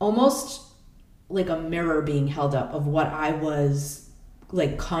almost like a mirror being held up of what I was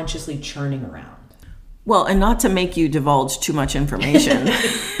like consciously churning around. Well, and not to make you divulge too much information.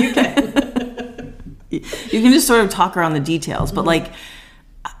 You can just sort of talk around the details. But like,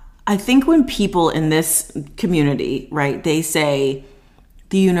 I think when people in this community, right, they say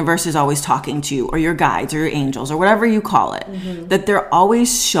the universe is always talking to you, or your guides or your angels or whatever you call it, that they're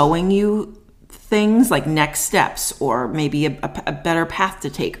always showing you things like next steps or maybe a better path to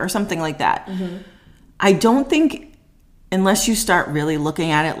take or something like that. I don't think, unless you start really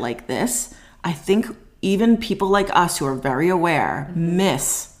looking at it like this, I think even people like us who are very aware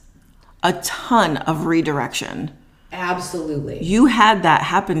miss a ton of redirection. Absolutely. You had that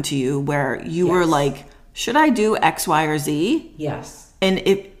happen to you where you were like, should I do X, Y, or Z? Yes. And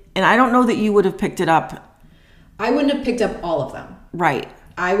I don't know that you would have picked it up. I wouldn't have picked up all of them. Right.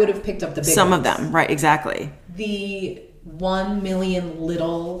 I would have picked up the big Some ones. of them. Right, exactly. The 1 million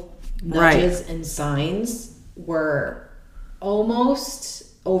little nudges and signs were almost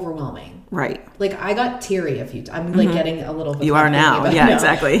overwhelming. Right. Like I got teary a few times. I'm like getting a little bit. You are now. Yeah,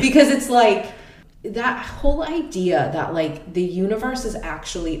 exactly. Because it's like that whole idea that like the universe is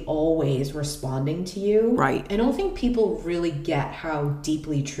actually always responding to you. Right. I don't think people really get how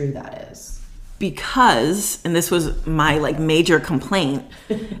deeply true that is. Because, and this was my like major complaint,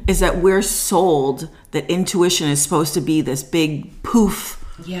 is that we're sold that intuition is supposed to be this big poof.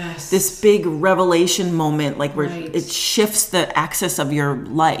 Yes. This big revelation moment, like where Right. it shifts the axis of your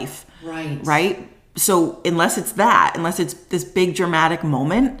life. Right. Right? So unless it's this big dramatic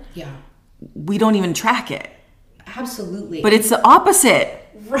moment, Yeah. we don't even track it. Absolutely. But it's the opposite.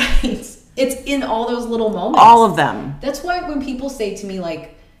 Right. It's in all those little moments. All of them. That's why when people say to me,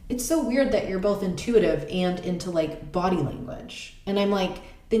 like, it's so weird that you're both intuitive and into, like, body language. And I'm like,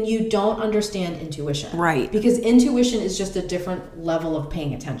 then you don't understand intuition. Right. Because intuition is just a different level of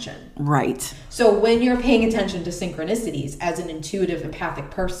paying attention. Right. So when you're paying attention to synchronicities as an intuitive, empathic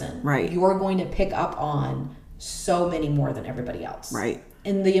person, right, you're going to pick up on so many more than everybody else. Right.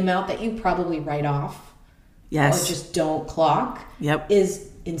 And the amount that you probably write off yes, or just don't clock yep,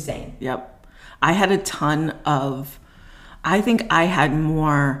 is insane. Yep. I had a ton of, I think I had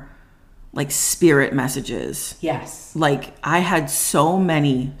more like spirit messages. Yes. Like I had so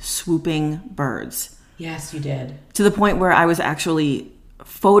many swooping birds. Yes, you did. To the point where I was actually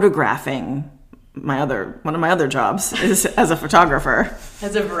photographing one of my other jobs is as a photographer.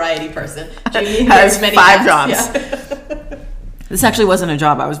 As a variety person. Jamie has many 5 jobs. Yeah. This actually wasn't a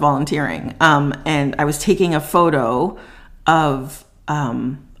job. I was volunteering. And I was taking a photo of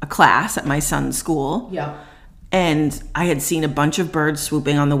a class at my son's school. Yeah. And I had seen a bunch of birds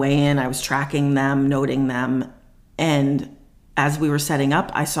swooping on the way in. I was tracking them, noting them. And as we were setting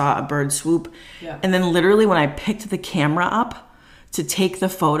up, I saw a bird swoop. Yeah. And then literally when I picked the camera up to take the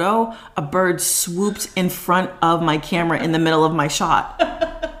photo, a bird swooped in front of my camera in the middle of my shot.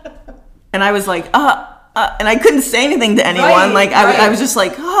 And I was like, and I couldn't say anything to anyone. Right, like I was just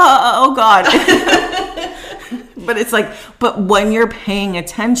like, oh God. But it's like, but when you're paying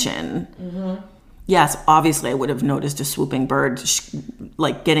attention, mm-hmm, yes, obviously I would have noticed a swooping bird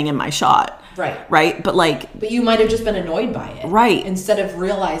like getting in my shot. Right. Right. But you might have just been annoyed by it. Right. Instead of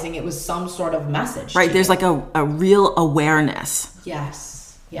realizing it was some sort of message. Right. There's like a real awareness.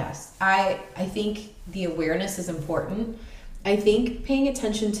 Yes. Yes. I think the awareness is important. I think paying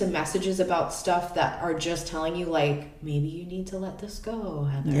attention to messages about stuff that are just telling you, like, maybe you need to let this go,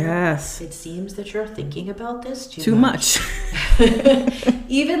 Heather. Yes. It seems that you're thinking about this too much.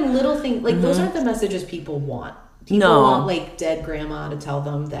 Even little things, like, mm-hmm, those aren't the messages people want. People want, like, dead grandma to tell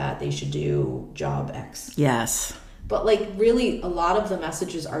them that they should do job X. Yes. But, like, really, a lot of the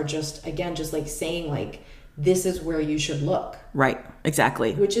messages are just, again, just, like, saying, like, this is where you should look. Right.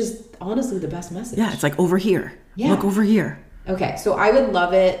 Exactly. Which is, honestly, the best message. Yeah. It's like, over here. Yeah. Look over here. Okay, so I would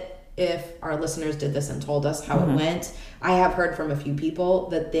love it if our listeners did this and told us how it went. I have heard from a few people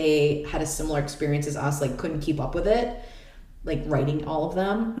that they had a similar experience as us, like couldn't keep up with it, like writing all of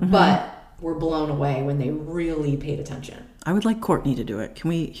them, but were blown away when they really paid attention. I would like Courtney to do it. Can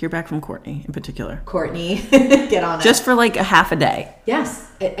we hear back from Courtney in particular? Courtney, get on it. Just for like a half a day. Yes.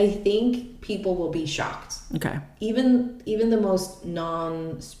 I think people will be shocked. Okay. Even the most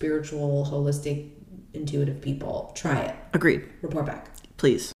non-spiritual, holistic, intuitive people, try it. Agreed. Report back.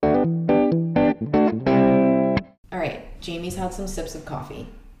 Please. All right. Jamie's had some sips of coffee.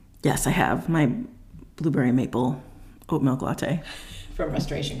 Yes, I have. My blueberry maple oat milk latte. From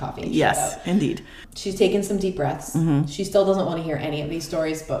Restoration Coffee. Yes, indeed. She's taken some deep breaths. Mm-hmm. She still doesn't want to hear any of these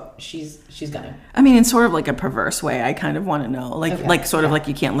stories, but she's gonna. I mean, in sort of like a perverse way, I kind of want to know. Like of like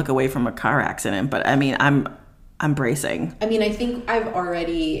you can't look away from a car accident, but I mean, I'm bracing. I mean, I think I've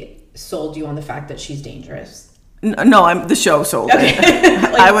already sold you on the fact that she's dangerous. No, I'm the show sold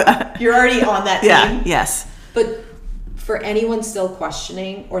it. You're already on that team. Yeah, yes. But for anyone still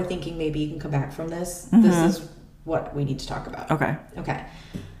questioning or thinking maybe you can come back from this, this is what we need to talk about. Okay.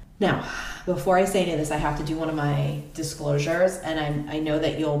 Now, before I say any of this, I have to do one of my disclosures, and I know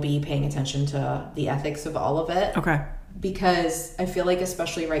that you'll be paying attention to the ethics of all of it. Okay. Because I feel like,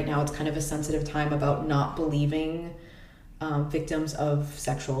 especially right now, it's kind of a sensitive time about not believing victims of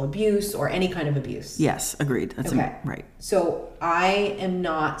sexual abuse or any kind of abuse. Yes, agreed. That's right. So I am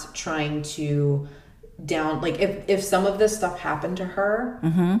not trying to if some of this stuff happened to her,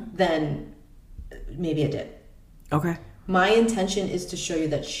 then maybe it did. Okay. My intention is to show you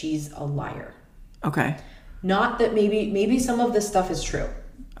that she's a liar. Okay. Not that maybe some of this stuff is true.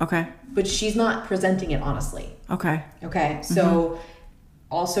 Okay. But she's not presenting it honestly. Okay. Okay. So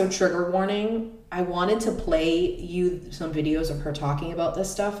also trigger warning, I wanted to play you some videos of her talking about this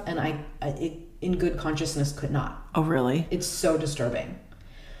stuff, and I in good consciousness could not. Oh, really? It's so disturbing.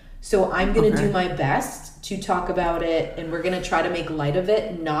 So I'm going to do my best to talk about it, and we're going to try to make light of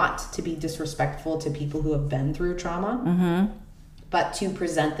it, not to be disrespectful to people who have been through trauma, but to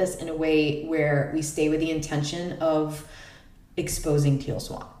present this in a way where we stay with the intention of exposing Teal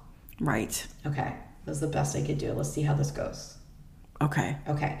Swan. Right. Okay. That's the best I could do. Let's see how this goes. Okay.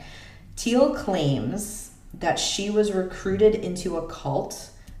 Teal claims that she was recruited into a cult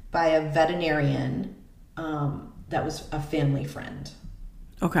by a veterinarian that was a family friend.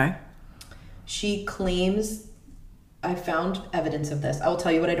 Okay. She claims, I found evidence of this. I will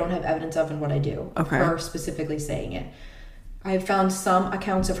tell you what I don't have evidence of and what I do. Okay. Her specifically saying it. I found some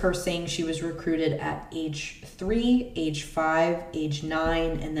accounts of her saying she was recruited at age 3, age 5, age 9,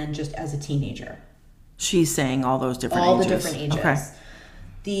 and then just as a teenager. She's saying all those different ages. All the different ages. Okay.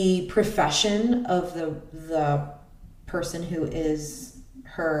 The profession of the person who is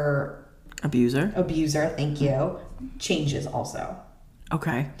her abuser, thank you, changes also.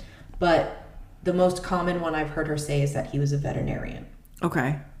 Okay. But the most common one I've heard her say is that he was a veterinarian.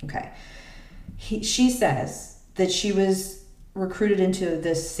 Okay. She says that she was recruited into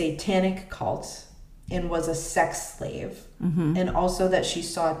this satanic cult and was a sex slave, and also that she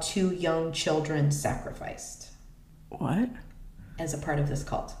saw 2 young children sacrificed. What? As a part of this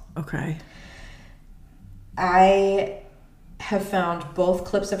cult. Okay. I have found both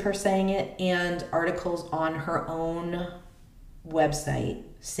clips of her saying it and articles on her own website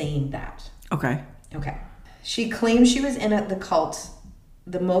saying that. Okay. She claims she was in the cult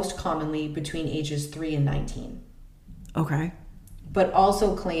the most commonly between ages 3 and 19. Okay. But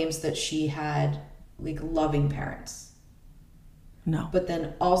also claims that she had loving parents. No. But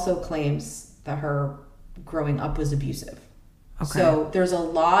then also claims that her growing up was abusive. Okay. So there's a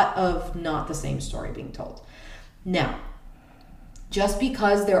lot of not the same story being told. Now, just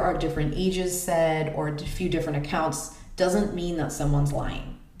because there are different ages said or a few different accounts doesn't mean that someone's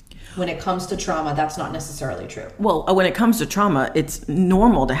lying. When it comes to trauma, that's not necessarily true. Well, when it comes to trauma, it's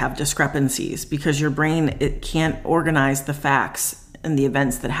normal to have discrepancies because your brain, it can't organize the facts and the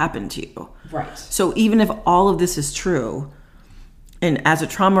events that happen to you. Right. So even if all of this is true, and as a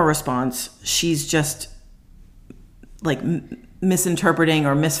trauma response, she's just misinterpreting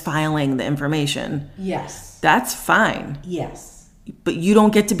or misfiling the information. Yes. That's fine. Yes. But you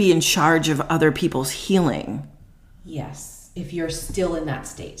don't get to be in charge of other people's healing. Yes. If you're still in that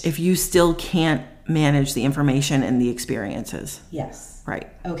state. If you still can't manage the information and the experiences. Yes. Right.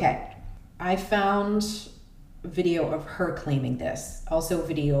 Okay. I found video of her claiming this. Also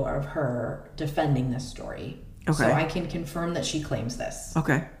video of her defending this story. Okay. So I can confirm that she claims this.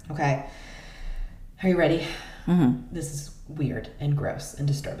 Okay. Okay. Are you ready? Mm-hmm. This is weird and gross and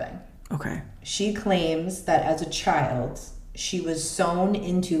disturbing. Okay. She claims that as a child, she was sewn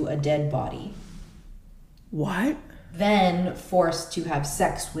into a dead body. What? Then forced to have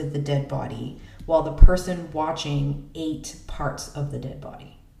sex with the dead body while the person watching ate parts of the dead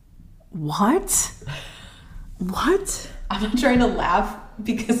body. What? What? I'm not trying to laugh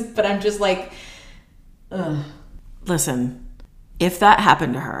but I'm just like, ugh. Listen, if that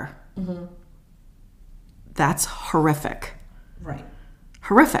happened to her, that's horrific. Right.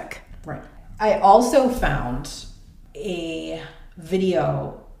 Horrific. Right. I also found a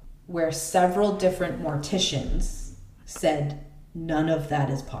video where several different morticians said none of that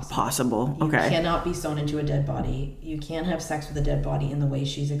is possible. You Okay. cannot be sewn into a dead body. You can't have sex with a dead body in the way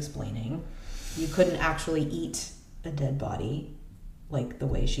she's explaining. You couldn't actually eat a dead body like the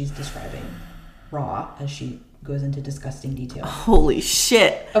way she's describing, raw, as she goes into disgusting detail. Holy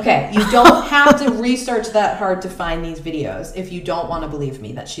shit. Okay, you don't have to research that hard to find these videos if you don't want to believe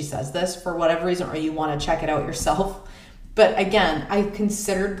me that she says this for whatever reason, or you want to check it out yourself. But again, I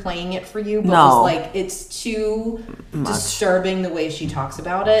considered playing it for you, but was like, it's too disturbing the way she talks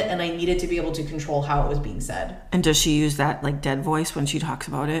about it, and I needed to be able to control how it was being said. And does she use that like dead voice when she talks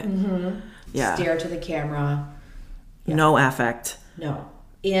about it? Mm-hmm. Yeah. Stare to the camera. Yeah. No affect. No.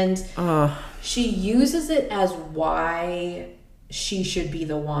 And she uses it as why she should be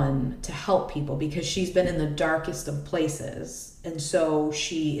the one to help people, because she's been in the darkest of places, and so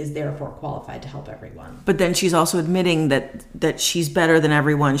she is therefore qualified to help everyone. But then she's also admitting that she's better than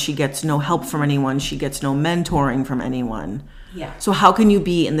everyone. She gets no help from anyone. She gets no mentoring from anyone. Yeah. So how can you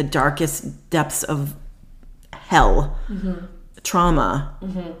be in the darkest depths of hell, trauma,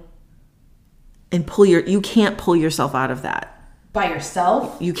 and you can't pull yourself out of that. By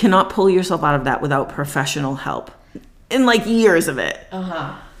yourself? You cannot pull yourself out of that without professional help. In like years of it.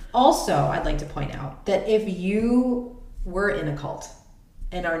 Also, I'd like to point out that if you were in a cult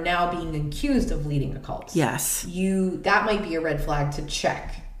and are now being accused of leading a cult, yes, that might be a red flag to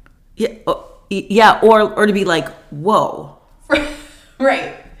check. Yeah, or to be like, whoa.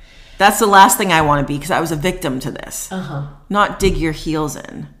 Right. That's the last thing I want to be, because I was a victim to this. Not dig your heels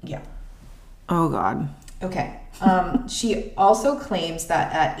in. Yeah. Oh, God. Okay. She also claims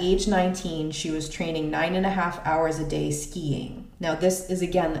that at age 19, she was training 9.5 hours a day skiing. Now, this is,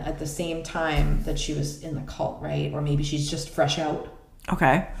 again, at the same time that she was in the cult, right? Or maybe she's just fresh out.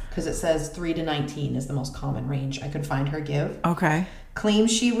 Okay. Because it says 3 to 19 is the most common range I could find her give. Okay.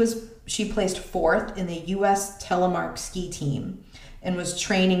 Claims she placed 4th in the U.S. telemark ski team and was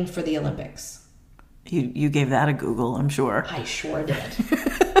training for the Olympics. You gave that a Google, I'm sure. I sure did.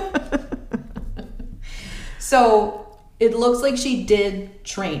 So it looks like she did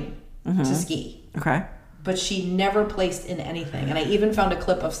train to ski. Okay. But she never placed in anything. And I even found a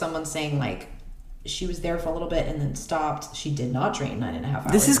clip of someone saying, like, she was there for a little bit and then stopped. She did not train 9.5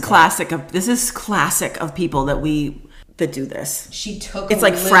 hours. This is classic of people that do this. She took it's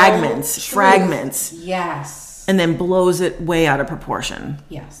like fragments. Yes. And then blows it way out of proportion.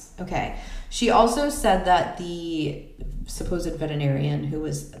 Yes. Okay. She also said that the supposed veterinarian who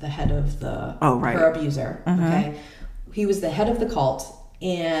was the head of her abuser, okay, he was the head of the cult,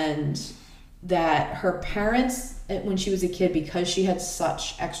 and that her parents, when she was a kid, because she had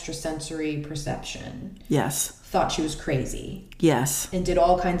such extrasensory perception, yes, thought she was crazy, yes, and did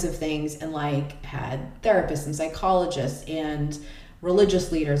all kinds of things, and like had therapists and psychologists and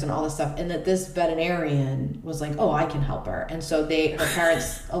religious leaders and all this stuff, and that this veterinarian was like, oh, I can help her, and so her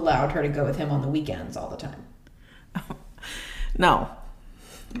parents allowed her to go with him on the weekends all the time. No.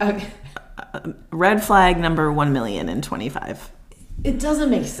 Okay. Red flag number 1,025. It doesn't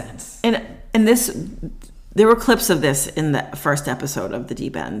make sense. And this, there were clips of this in the first episode of The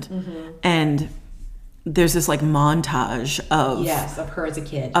Deep End, and there's this like montage of her as a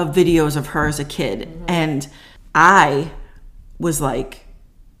kid, of videos of her as a kid, and I was like,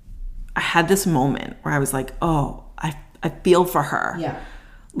 I had this moment where I was like, oh, I feel for her. Yeah.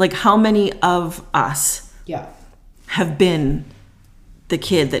 Like, how many of us have been the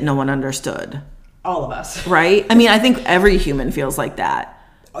kid that no one understood? All of us. Right? I mean, I think every human feels like that.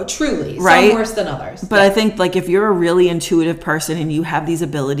 Oh, truly. Right? Some worse than others. But I think, like, if you're a really intuitive person and you have these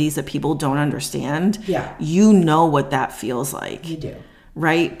abilities that people don't understand, you know what that feels like. You do.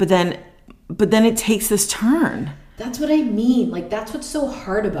 Right? But then it takes this turn. That's what I mean. Like, that's what's so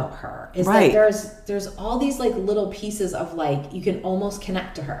hard about her. Is that there's all these, like, little pieces of, like, you can almost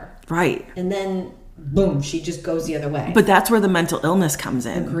connect to her. Right. And then boom, she just goes the other way. But that's where the mental illness comes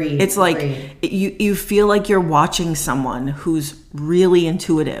in. Agreed. It's like you feel like you're watching someone who's really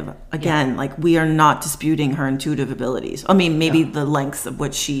intuitive. Again, like, we are not disputing her intuitive abilities. I mean, maybe the lengths of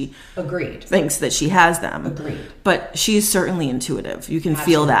which she thinks that she has them. Agreed. But she's certainly intuitive. You can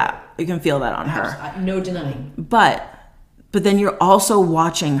feel that. You can feel that on her. No denying. But then you're also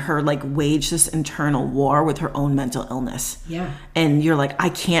watching her, like, wage this internal war with her own mental illness. Yeah. And you're like, I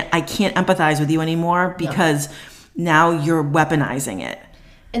can't empathize with you anymore, because now you're weaponizing it.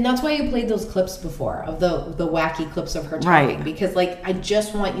 And that's why you played those clips before of the wacky clips of her talking. Right. Because, like, I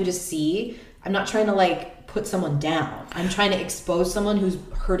just want you to see, I'm not trying to, like, put someone down. I'm trying to expose someone who's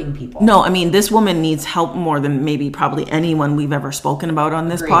hurting people. No, I mean, this woman needs help more than maybe probably anyone we've ever spoken about on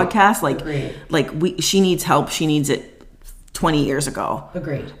this podcast. She needs help. She needs it 20 years ago.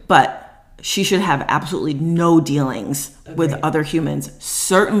 Agreed. But she should have absolutely no dealings with other humans,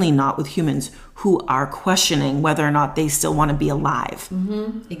 certainly not with humans who are questioning whether or not they still want to be alive.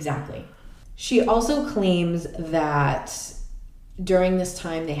 Mm-hmm. Exactly. She also claims that during this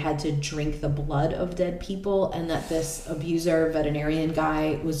time they had to drink the blood of dead people, and that this abuser veterinarian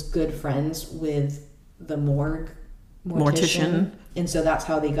guy was good friends with the mortician. And so that's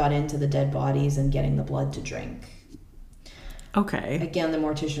how they got into the dead bodies and getting the blood to drink. Okay. Again, the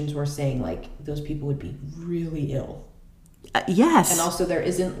morticians were saying, like, those people would be really ill. Yes. And also there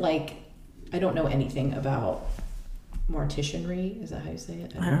isn't, like, I don't know anything about morticianry. Is that how you say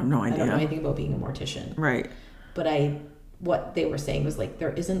it? I have no idea. I don't know anything about being a mortician. Right. But what they were saying was, like,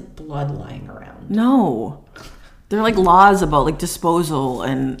 there isn't blood lying around. No. There are, like, laws about, like, disposal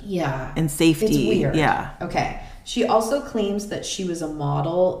and safety. It's weird. Yeah. Okay. She also claims that she was a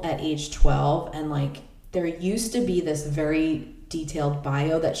model at age 12, and, like, there used to be this very detailed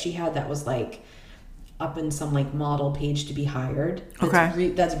bio that she had that was, like, up in some, like, model page to be hired.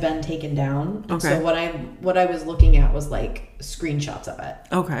 That's been taken down. And so what I was looking at was, like, screenshots of it.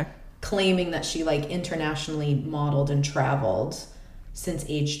 Okay. Claiming that she, like, internationally modeled and traveled since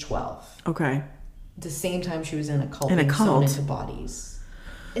age 12. Okay. The same time she was in a cult being sewn into bodies.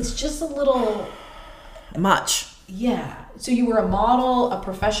 It's just a little much. Yeah. So you were a model, a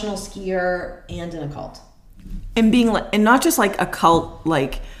professional skier, and in a cult. And being like, and not just like a cult,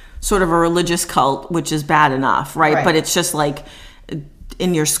 like sort of a religious cult, which is bad enough, right? But it's just like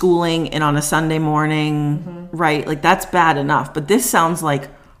in your schooling and on a Sunday morning, right? Like that's bad enough. But this sounds like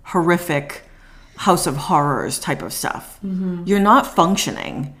horrific House of Horrors type of stuff. You're not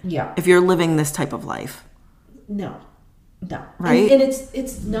functioning if you're living this type of life. No. Right? And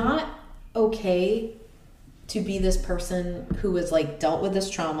it's not okay to be this person who has, like, dealt with this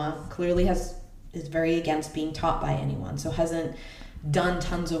trauma, clearly is very against being taught by anyone, so hasn't done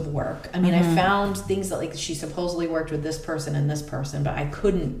tons of work. I mean, I found things that, like, she supposedly worked with this person and this person, but I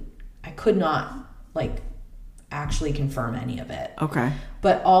could not, like, actually confirm any of it. Okay.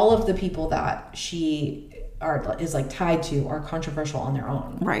 But all of the people that she is, like, tied to are controversial on their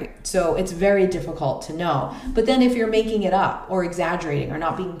own. Right. So it's very difficult to know. But then if you're making it up or exaggerating or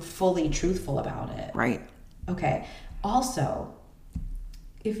not being fully truthful about it. Right. Okay. Also,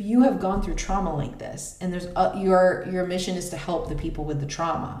 if you have gone through trauma like this, and there's your mission is to help the people with the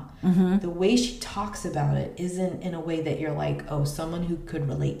trauma, the way she talks about it isn't in a way that you're like, oh, someone who could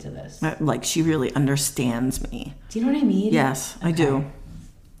relate to this. Like she really understands me. Do you know what I mean? Yes, I do.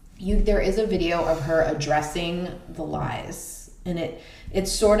 There is a video of her addressing the lies, and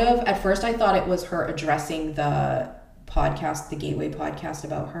it's sort of, at first I thought it was her addressing the podcast, the Gateway podcast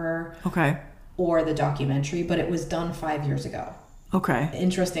about her. Okay. Or the documentary, but it was done 5 years ago. Okay.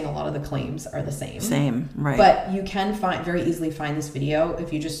 Interesting, a lot of the claims are the same. Same, right. But you can very easily find this video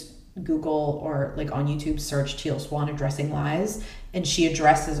if you just Google or, like, on YouTube search Teal Swan addressing lies, and she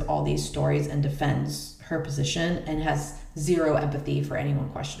addresses all these stories and defends her position and has zero empathy for anyone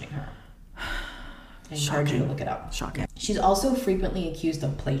questioning her. I encourage you to look it up. Shocking. She's also frequently accused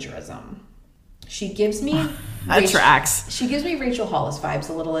of plagiarism. She gives me tracks. She gives me Rachel Hollis vibes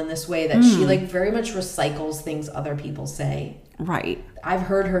a little in this way that she, like, very much recycles things other people say. Right. I've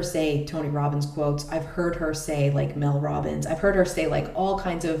heard her say Tony Robbins quotes. I've heard her say, like, Mel Robbins. I've heard her say, like, all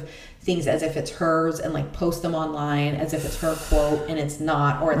kinds of things as if it's hers and, like, post them online as if it's her quote and it's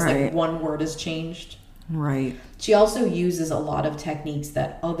not, or it's like one word has changed. Right. She also uses a lot of techniques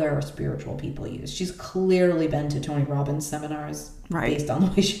that other spiritual people use. She's clearly been to Tony Robbins seminars based on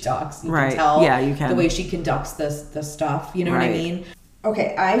the way she talks. You can tell you can. The way she conducts the stuff. You know what I mean?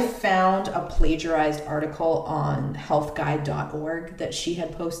 Okay, I found a plagiarized article on healthguide.org that she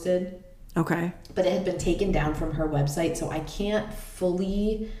had posted. Okay. But it had been taken down from her website, so I can't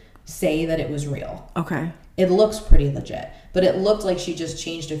fully say that it was real. Okay. It looks pretty legit, but it looked like she just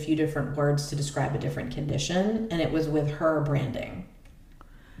changed a few different words to describe a different condition, and it was with her branding.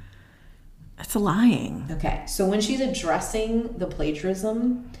 That's lying. Okay, so when she's addressing the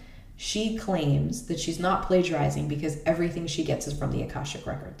plagiarism, she claims that she's not plagiarizing because everything she gets is from the Akashic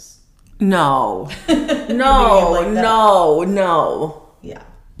Records. No. No. No. Yeah.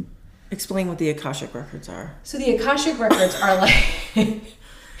 Explain what the Akashic Records are. So the Akashic Records are like...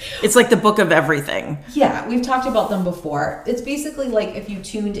 It's like the book of everything. Yeah, we've talked about them before. It's basically like if you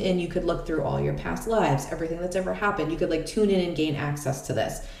tuned in, you could look through all your past lives, everything that's ever happened. You could, like, tune in and gain access to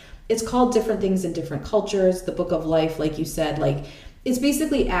this. It's called different things in different cultures. The Book of Life, like you said, like, It's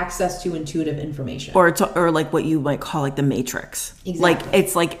basically access to intuitive information. Or like what you might call like the matrix. Exactly. Like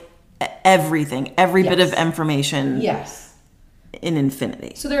it's like everything, every bit of information. Yes. In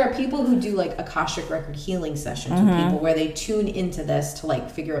infinity. So there are people who do like Akashic record healing sessions with people where they tune into this to like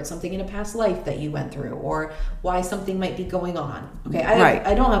figure out something in a past life that you went through or why something might be going on. Okay,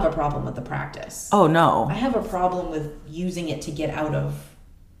 I don't have a problem with the practice. Oh no. I have a problem with using it to get out of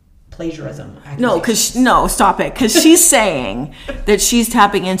plagiarism. No, stop it. Because she's saying that she's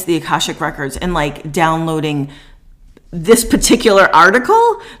tapping into the Akashic records and like downloading this particular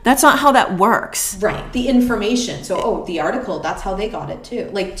article. That's not how that works. Right. The information. So, the article, that's how they got it too.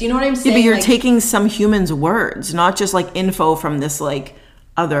 Like, do you know what I'm saying? Yeah, but you're like, taking some human's words, not just like info from this like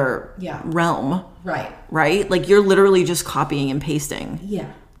other realm. Right. Right? Like you're literally just copying and pasting.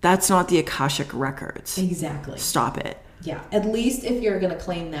 Yeah. That's not the Akashic records. Exactly. Stop it. Yeah. At least if you're going to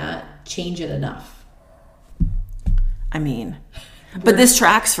claim that, change it enough. I mean, but this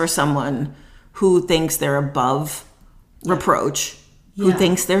tracks for someone who thinks they're above reproach, who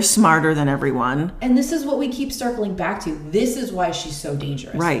thinks they're smarter than everyone. And this is what we keep circling back to. This is why she's so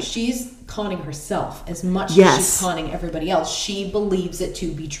dangerous. Right. She's conning herself as much as she's conning everybody else. She believes it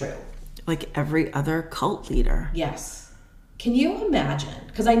to be true. Like every other cult leader. Yes. Can you imagine?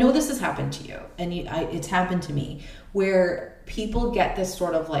 Because I know this has happened to you, and it's happened to me, where people get this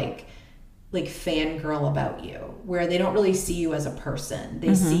sort of like fangirl about you, where they don't really see you as a person.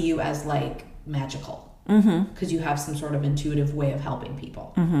 They see you as like magical. Because you have some sort of intuitive way of helping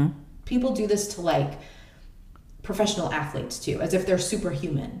people. People do this to like professional athletes too, as if they're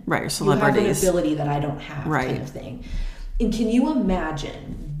superhuman. Right, or celebrities. You have an ability that I don't have, right, kind of thing. And can you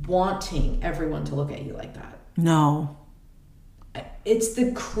imagine wanting everyone to look at you like that? No.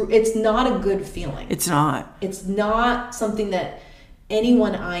 It's not a good feeling. It's not. It's not something that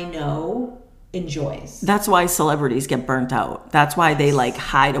anyone I know enjoys. That's why celebrities get burnt out. That's why they like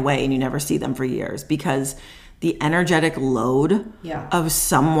hide away and you never see them for years, because the energetic load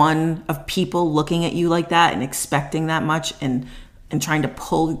of people looking at you like that and expecting that much and trying to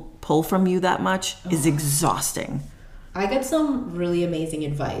pull from you that much is exhausting. I got some really amazing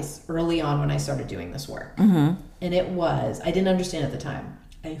advice early on when I started doing this work. And it was, I didn't understand at the time.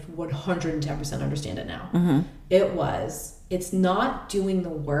 I 110% understand it now. It's not doing the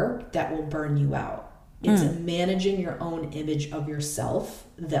work that will burn you out. It's managing your own image of yourself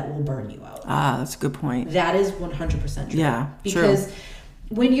that will burn you out. Ah, that's a good point. That is 100% true. Yeah, because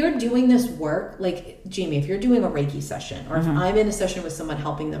when you're doing this work, like Jamie, if you're doing a Reiki session, or if I'm in a session with someone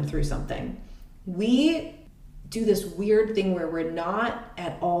helping them through something, we do this weird thing where we're not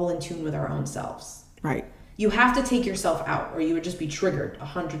at all in tune with our own selves. Right. You have to take yourself out, or you would just be triggered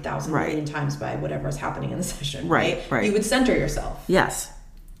 100,000 million times by whatever is happening in the session. Right. You would center yourself. Yes.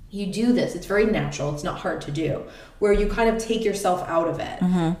 You do this. It's very natural. It's not hard to do. Where you kind of take yourself out of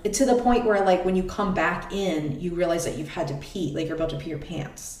it. To the point where, like, when you come back in, you realize that you've had to pee. Like, you're about to pee your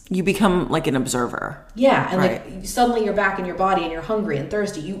pants. You become like an observer. Yeah. And like suddenly you're back in your body and you're hungry and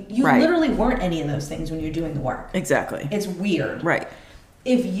thirsty. You literally weren't any of those things when you're doing the work. Exactly. It's weird. Right.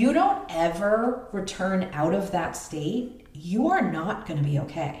 If you don't ever return out of that state, you are not going to be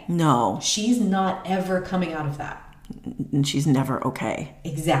okay. No. She's not ever coming out of that. And she's never okay.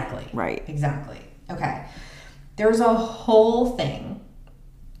 Exactly. Right. Exactly. Okay. There's a whole thing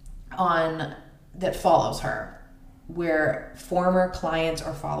that follows her where former clients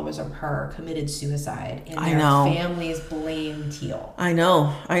or followers of her committed suicide and their families blame Teal. I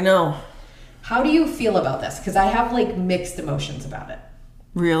know. How do you feel about this? Because I have like mixed emotions about it.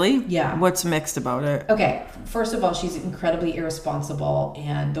 Really? Yeah. What's mixed about it? Okay. First of all, she's incredibly irresponsible,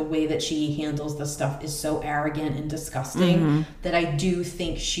 and the way that she handles this stuff is so arrogant and disgusting that I do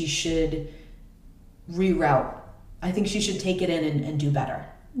think she should reroute. I think she should take it in and do better.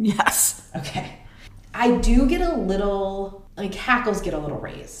 Yes. Okay. I do get a little, like, hackles get a little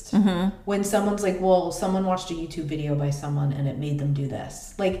raised when someone's like, well, someone watched a YouTube video by someone and it made them do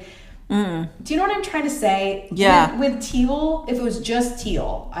this. Like, do you know what I'm trying to say? Yeah. With Teal, if it was just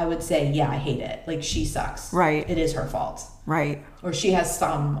Teal, I would say, yeah, I hate it. Like, she sucks. Right. It is her fault. Right. Or she has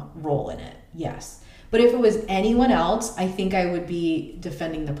some role in it. Yes. But if it was anyone else, I think I would be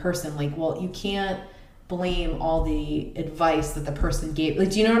defending the person. Like, well, you can't blame all the advice that the person gave. Like,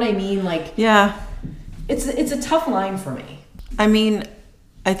 do you know what I mean? Like, yeah. It's a tough line for me. I mean,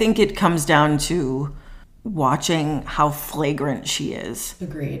 I think it comes down to watching how flagrant she is.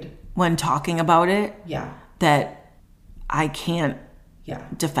 Agreed. When talking about it. Yeah. That I can't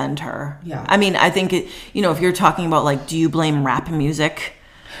defend her. Yeah. I mean, I think, if you're talking about, like, do you blame rap music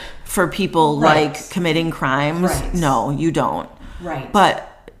for people, like, committing crimes? Right. No, you don't. Right. But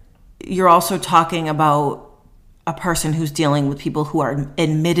you're also talking about a person who's dealing with people who are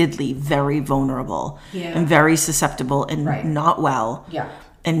admittedly very vulnerable and very susceptible and not well. Yeah.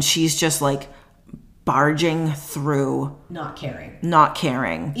 And she's just like barging through. Not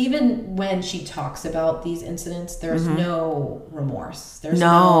caring. Even when she talks about these incidents, there's no remorse. There's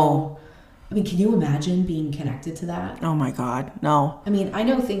no... I mean, can you imagine being connected to that? Oh my God, no. I mean, I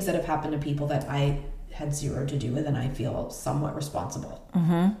know things that have happened to people that I had zero to do with, and I feel somewhat responsible.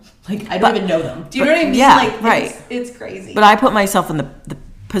 Like, I don't even know them. Do you know what I mean? Yeah, like, right. It's crazy. But I put myself in the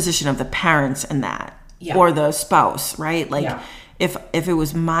position of the parents in that, or the spouse, right? Like, if it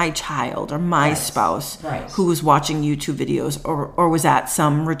was my child or my spouse who was watching YouTube videos or was at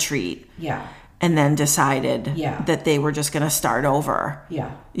some retreat, and then decided that they were just going to start over,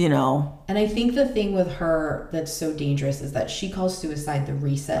 you know. And I think the thing with her that's so dangerous is that she calls suicide the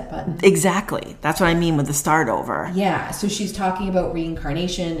reset button. Exactly. That's what I mean with the start over. Yeah. So she's talking about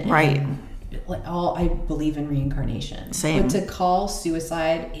reincarnation. And like, I believe in reincarnation. Same. But to call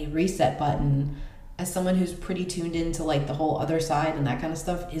suicide a reset button, as someone who's pretty tuned into like the whole other side and that kind of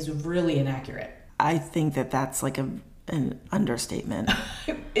stuff, is really inaccurate. I think that's like an understatement.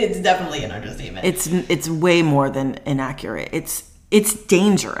 It's definitely an understatement. It's way more than inaccurate. It's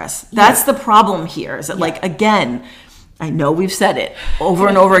dangerous. That's the problem here. Is that like, again, I know we've said it over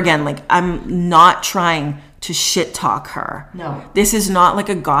and over again. Like, I'm not trying to shit talk her. No. This is not like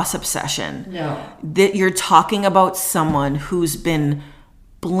a gossip session. No. That you're talking about someone who's been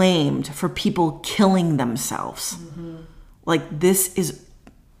blamed for people killing themselves. Like, this is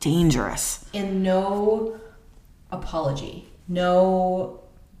dangerous. And no apology. No,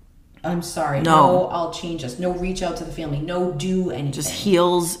 I'm sorry. No, I'll change this. No, reach out to the family. No, do anything. Just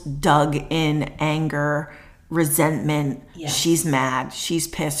heels dug in anger, resentment. She's mad. She's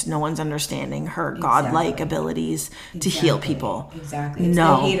pissed. No one's understanding her godlike abilities to heal people. Exactly. It's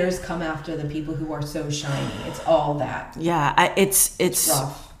the haters come after the people who are so shiny. It's all that. Yeah, it's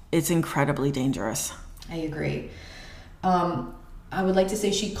rough. It's incredibly dangerous. I agree. I would like to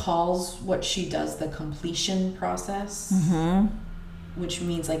say she calls what she does the completion process, which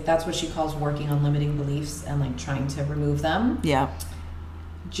means like that's what she calls working on limiting beliefs and like trying to remove them. Yeah.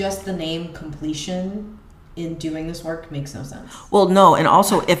 Just the name completion in doing this work makes no sense. Well, no, and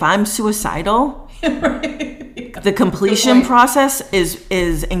also if I'm suicidal, the completion process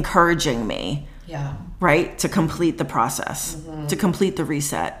is encouraging me. Yeah. Right? To complete the process, to complete the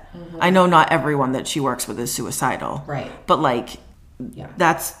reset. I know not everyone that she works with is suicidal. Right. But like,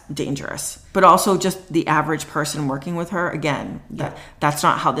 that's dangerous. But also just the average person working with her, again, that's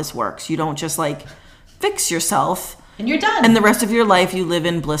not how this works. You don't just like fix yourself. And you're done. And the rest of your life you live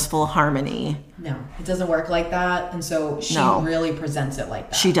in blissful harmony. No, it doesn't work like that. And so she really presents it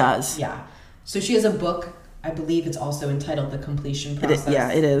like that. She does. Yeah. So she has a book. I believe it's also entitled The Completion Process.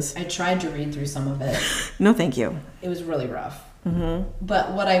 It is. I tried to read through some of it. No, thank you. It was really rough.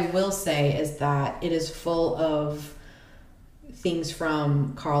 But what I will say is that it is full of things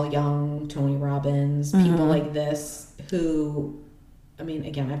from Carl Jung, Tony Robbins, people like this who, I mean,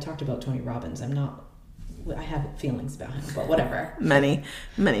 again, I've talked about Tony Robbins. I have feelings about him, but whatever. Many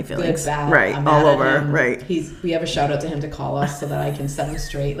feelings. Good, bad. Right, I'm all mad over. at him. Right. We have a shout out to him to call us so that I can set him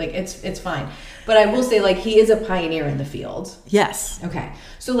straight. Like it's fine. But I will say, like, he is a pioneer in the field. Yes. Okay.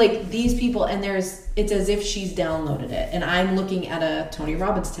 So like these people, and it's as if she's downloaded it, and I'm looking at a Tony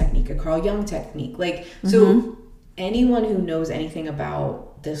Robbins technique, a Carl Jung technique. Like, so anyone who knows anything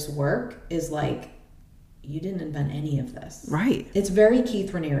about this work is like, you didn't invent any of this. Right. It's very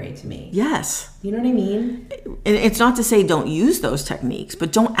Keith Raniere to me. Yes. You know what I mean? And it's not to say don't use those techniques,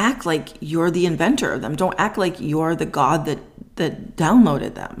 but don't act like you're the inventor of them. Don't act like you're the god that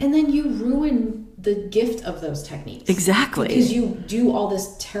downloaded them. And then you ruin the gift of those techniques. Exactly. Because you do all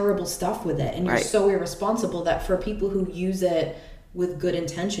this terrible stuff with it, and you're so irresponsible that for people who use it with good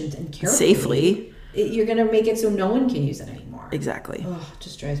intentions and carefully, safely, you're going to make it so no one can use it anymore. Exactly. Oh, it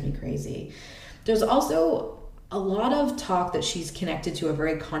just drives me crazy. There's also a lot of talk that she's connected to a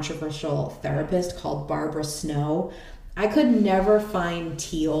very controversial therapist called Barbara Snow. I could never find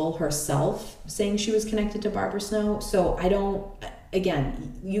Teal herself saying she was connected to Barbara Snow. So I don't,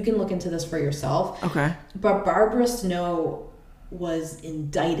 again, you can look into this for yourself. Okay. But Barbara Snow was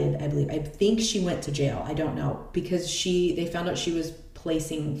indicted, I believe. I think she went to jail. I don't know. Because they found out she was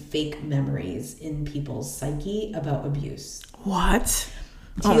placing fake memories in people's psyche about abuse. What?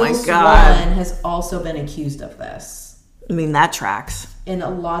 Teal oh my God. Swan has also been accused of this. I mean, that tracks. And a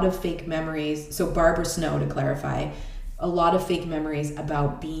lot of fake memories. So Barbara Snow, to clarify, a lot of fake memories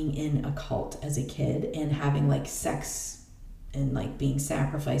about being in a cult as a kid and having like sex and like being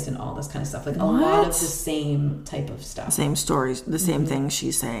sacrificed and all this kind of stuff. Like a lot of the same type of stuff. Same stories, the same things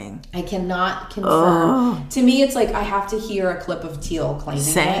she's saying. I cannot confirm. To me, it's like I have to hear a clip of Teal claiming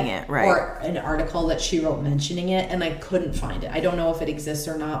saying it, right? Or an article that she wrote mentioning it, and I couldn't find it. I don't know if it exists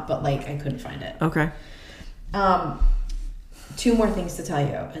or not, but like I couldn't find it. Okay. 2 more things to tell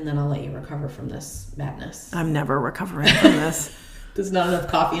you, and then I'll let you recover from this madness. I'm never recovering from this. There's not enough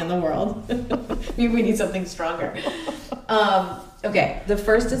coffee in the world. Maybe we need something stronger. Okay, the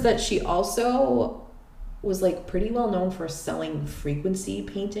first is that she also was like pretty well known for selling frequency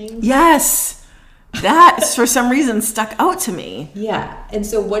paintings. Yes, that for some reason stuck out to me. Yeah, and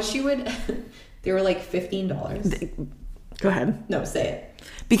so what she would, they were like $15. Go ahead. No, say it.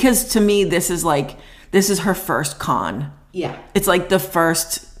 Because to me, this is her first con. Yeah. It's like the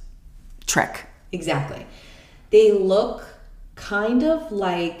first trick. Exactly. They look kind of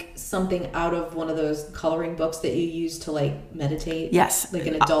like something out of one of those coloring books that you use to like meditate. Yes. Like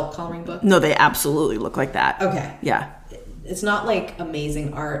an adult coloring book. No, they absolutely look like that. Okay. Yeah. It's not like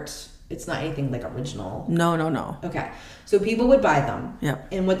amazing art. It's not anything like original. No. Okay. So people would buy them. Yep.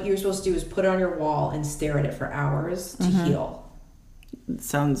 And what you're supposed to do is put it on your wall and stare at it for hours to heal. It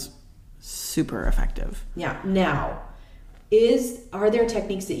sounds super effective. Yeah. Now, are there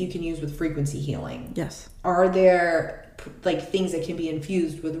techniques that you can use with frequency healing? Yes. Are there like things that can be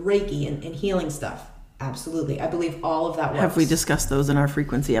infused with Reiki and healing stuff? Absolutely. I believe all of that works. Have we discussed those in our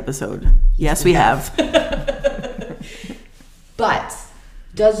frequency episode? Yes, we have. But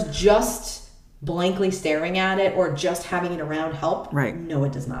does just blankly staring at it or just having it around help? Right. No,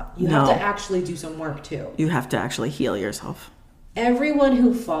 it does not. You have to actually do some work too. You have to actually heal yourself. Everyone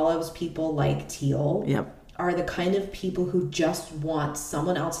who follows people like Teal are the kind of people who just want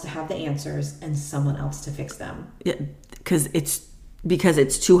someone else to have the answers and someone else to fix them. Yeah, because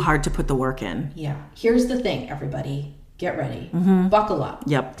it's too hard to put the work in. Yeah. Here's the thing, everybody. Get ready. Buckle up.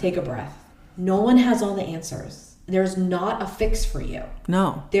 Yep. Take a breath. No one has all the answers. There's not a fix for you.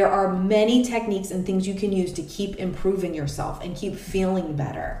 No. There are many techniques and things you can use to keep improving yourself and keep feeling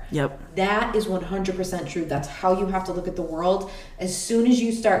better. Yep. That is 100% true. That's how you have to look at the world. As soon as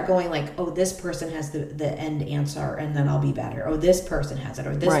you start going like, oh, this person has the end answer and then I'll be better. Oh, this person has it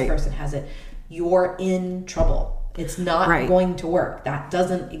or this person has it. You're in trouble. It's not going to work. That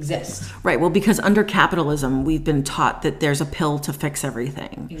doesn't exist. Right. Well, because under capitalism, we've been taught that there's a pill to fix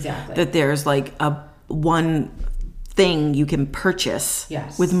everything. Exactly. That there's like one thing you can purchase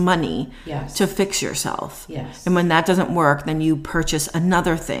with money to fix yourself. Yes. And when that doesn't work, then you purchase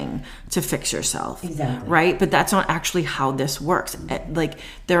another thing to fix yourself. Exactly. Right? But that's not actually how this works. Like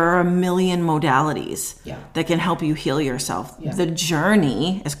there are a million modalities that can help you heal yourself. Yeah. The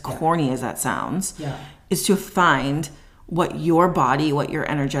journey, as corny as that sounds, is to find what your body, what your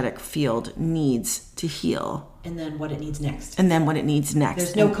energetic field needs to heal. And then what it needs next.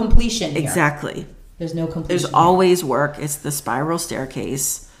 There's no completion here. Exactly. There's no completion. There's always work. It's the spiral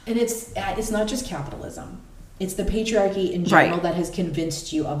staircase. And it's not just capitalism. It's the patriarchy in general that has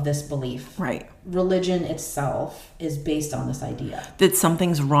convinced you of this belief. Right. Religion itself is based on this idea. That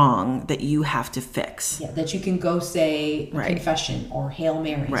something's wrong that you have to fix. Yeah, that you can go say confession or Hail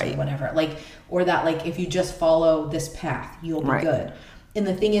Marys or whatever. Like, or that like if you just follow this path, you'll be good. And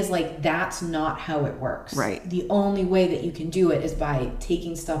the thing is, like, that's not how it works. Right. The only way that you can do it is by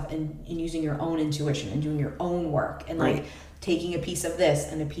taking stuff and using your own intuition and doing your own work and, like, taking a piece of this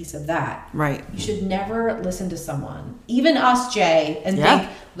and a piece of that. Right. You should never listen to someone, even us, Jay, and think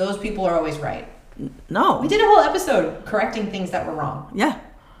those people are always right. No. We did a whole episode correcting things that were wrong. Yeah.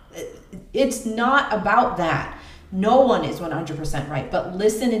 It's not about that. No one is 100% right, but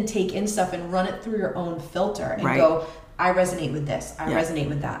listen and take in stuff and run it through your own filter and go, I resonate with this. I resonate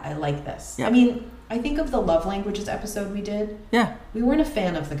with that. I like this. I mean, I think of the love languages episode we did. Yeah. We weren't a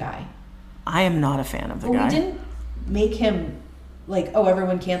fan of the guy. I am not a fan of the guy. We didn't make him like, oh,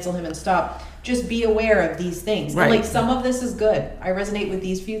 everyone cancel him and stop. Just be aware of these things. Right. And like some of this is good. I resonate with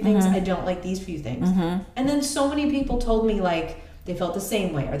these few things. I don't like these few things. And then so many people told me like they felt the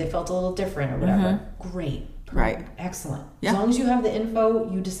same way or they felt a little different or whatever. Great. Right. Excellent. Yeah. As long as you have the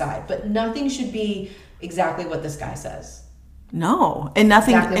info, you decide. But nothing should be exactly what this guy says. No. And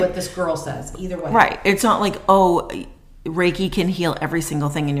nothing. Exactly what this girl says. Either way. Right. It's not like, oh, Reiki can heal every single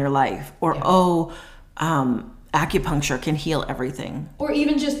thing in your life. Or, acupuncture can heal everything. Or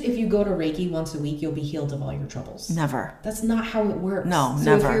even just if you go to Reiki once a week, you'll be healed of all your troubles. Never. That's not how it works. No, so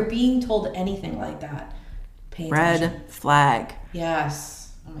never. So if you're being told anything like that, pay attention. Red flag.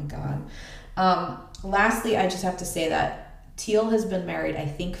 Yes. Oh my God. Lastly, I just have to say that Teal has been married, I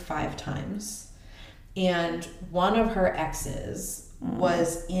think, 5 times. And one of her exes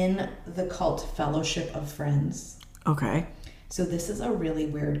was in the cult Fellowship of Friends. Okay. So this is a really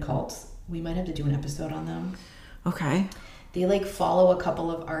weird cult. We might have to do an episode on them. Okay. They like follow a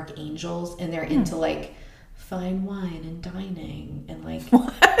couple of archangels, and they're into like fine wine and dining, and like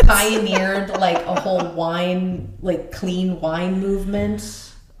pioneered like a whole wine, like clean wine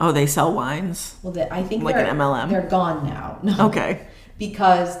movement. Oh, they sell wines? Well, I think like an MLM? They're gone now. No. Okay.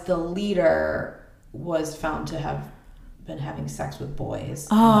 Because the leader was found to have been having sex with boys.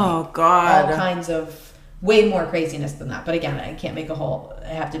 Oh, like, God. All kinds of way more craziness than that. But again, I can't make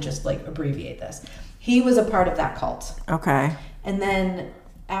I have to just like abbreviate this. He was a part of that cult. Okay. And then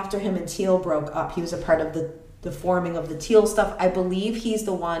after him and Teal broke up, he was a part of the forming of the Teal stuff. I believe he's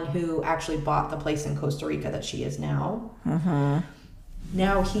the one who actually bought the place in Costa Rica that she is now. Mm-hmm.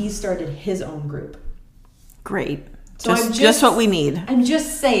 Now he started his own group. Great. So just what we need. I'm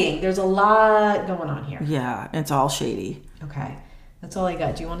just saying, there's a lot going on here. Yeah, it's all shady. Okay. That's all I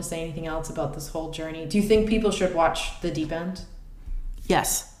got. Do you want to say anything else about this whole journey? Do you think people should watch The Deep End?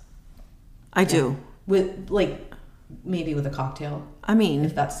 Yes. I do. With, like, maybe with a cocktail. I mean,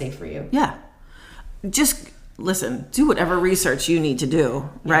 if that's safe for you. Yeah. Just listen, do whatever research you need to do,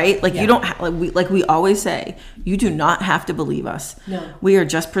 right? Like you don't like we always say, you do not have to believe us. No. We are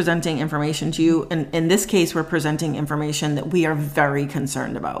just presenting information to you, and in this case we're presenting information that we are very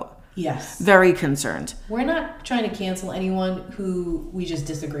concerned about. Yes. Very concerned. We're not trying to cancel anyone who we just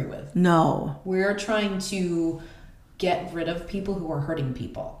disagree with. No. We're trying to get rid of people who are hurting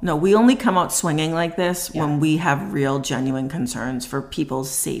people. No, we only come out swinging like this when we have real, genuine concerns for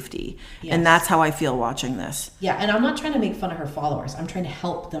people's safety. Yes. And that's how I feel watching this. Yeah, and I'm not trying to make fun of her followers. I'm trying to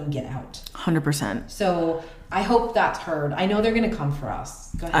help them get out. 100%. So I hope that's heard. I know they're going to come for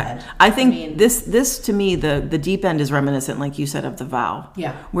us. Go ahead. I think this to me, the Deep End is reminiscent, like you said, of The Vow.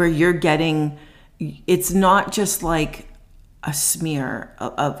 Yeah. Where you're getting, it's not just like a smear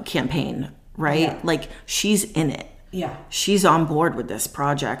of campaign, right? Yeah. Like she's in it. Yeah. She's on board with this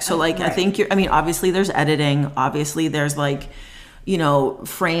project. So like, right. I think obviously there's editing. Obviously there's like,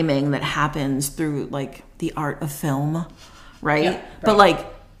 framing that happens through like the art of film. Right. Yeah, right. But like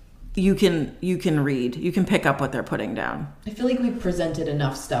you can read, you can pick up what they're putting down. I feel like we've presented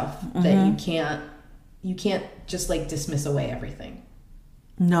enough stuff that you can't just like dismiss away everything.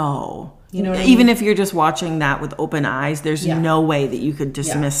 No. You know what I Even mean? if you're just watching that with open eyes, there's no way that you could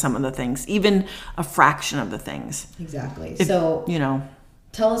dismiss some of the things, even a fraction of the things. Exactly. So,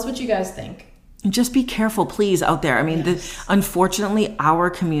 tell us what you guys think. And just be careful, please, out there. I mean, unfortunately, our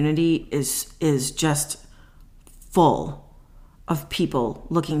community is just full of people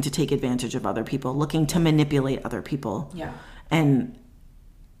looking to take advantage of other people, looking to manipulate other people. Yeah. And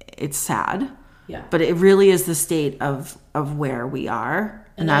it's sad. Yeah. But it really is the state of where we are.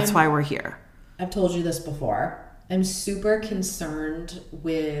 And that's why we're here. I've told you this before. I'm super concerned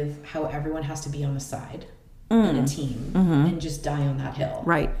with how everyone has to be on the side in a team and just die on that hill.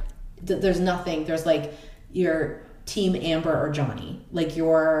 Right. There's nothing. There's like your team Amber or Johnny. Like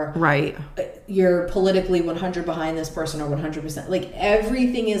you're politically 100 behind this person or 100%. Like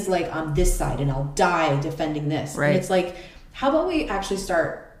everything is like on this side and I'll die defending this. Right. And it's like, how about we actually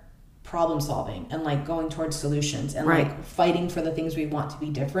start problem solving and like going towards solutions and like fighting for the things we want to be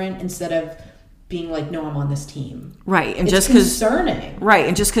different instead of being like, no, I'm on this team. Right. And it's just because concerning. Right.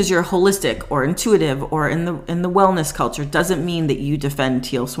 And just because you're holistic or intuitive or in the wellness culture doesn't mean that you defend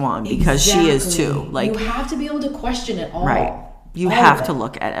Teal Swan because she is too. Like you have to be able to question it all. Right. You have to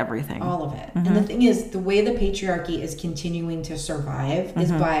look at everything. All of it. And the thing is, the way the patriarchy is continuing to survive is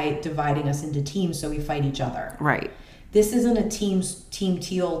by dividing us into teams so we fight each other. Right. This isn't a team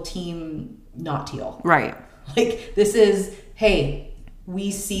Teal, team not Teal. Right. Like, this is, hey, we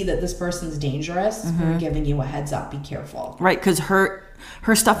see that this person's dangerous. We're giving you a heads up. Be careful. Right, because her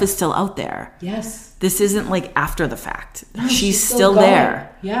stuff is still out there. Yes. This isn't like after the fact. No, she's still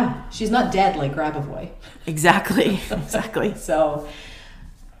there. Yeah. She's not dead like Grabavoy. Exactly. Exactly. So,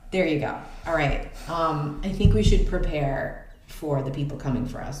 there you go. All right. I think we should prepare for the people coming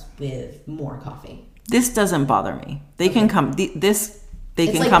for us with more coffee. This doesn't bother me. They can come. They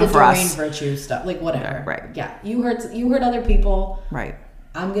can like come the for us. Doreen virtue stuff, like whatever. Right. Yeah. You hurt other people. Right.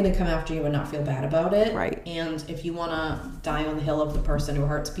 I'm gonna come after you and not feel bad about it. Right. And if you want to die on the hill of the person who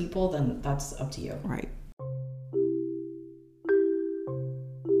hurts people, then that's up to you. Right.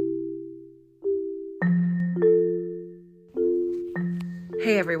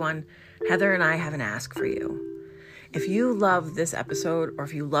 Hey everyone, Heather and I have an ask for you. If you love this episode or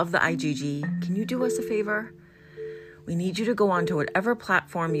if you love the IGG, can you do us a favor? We need you to go onto whatever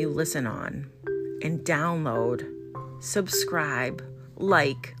platform you listen on and download, subscribe,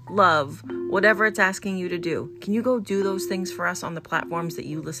 like, love, whatever it's asking you to do. Can you go do those things for us on the platforms that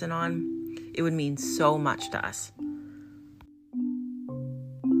you listen on? It would mean so much to us.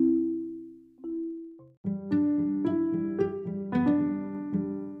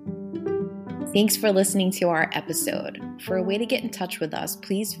 Thanks for listening to our episode. For a way to get in touch with us,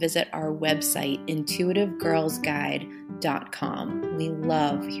 please visit our website, intuitivegirlsguide.com. We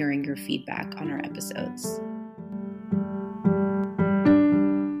love hearing your feedback on our episodes.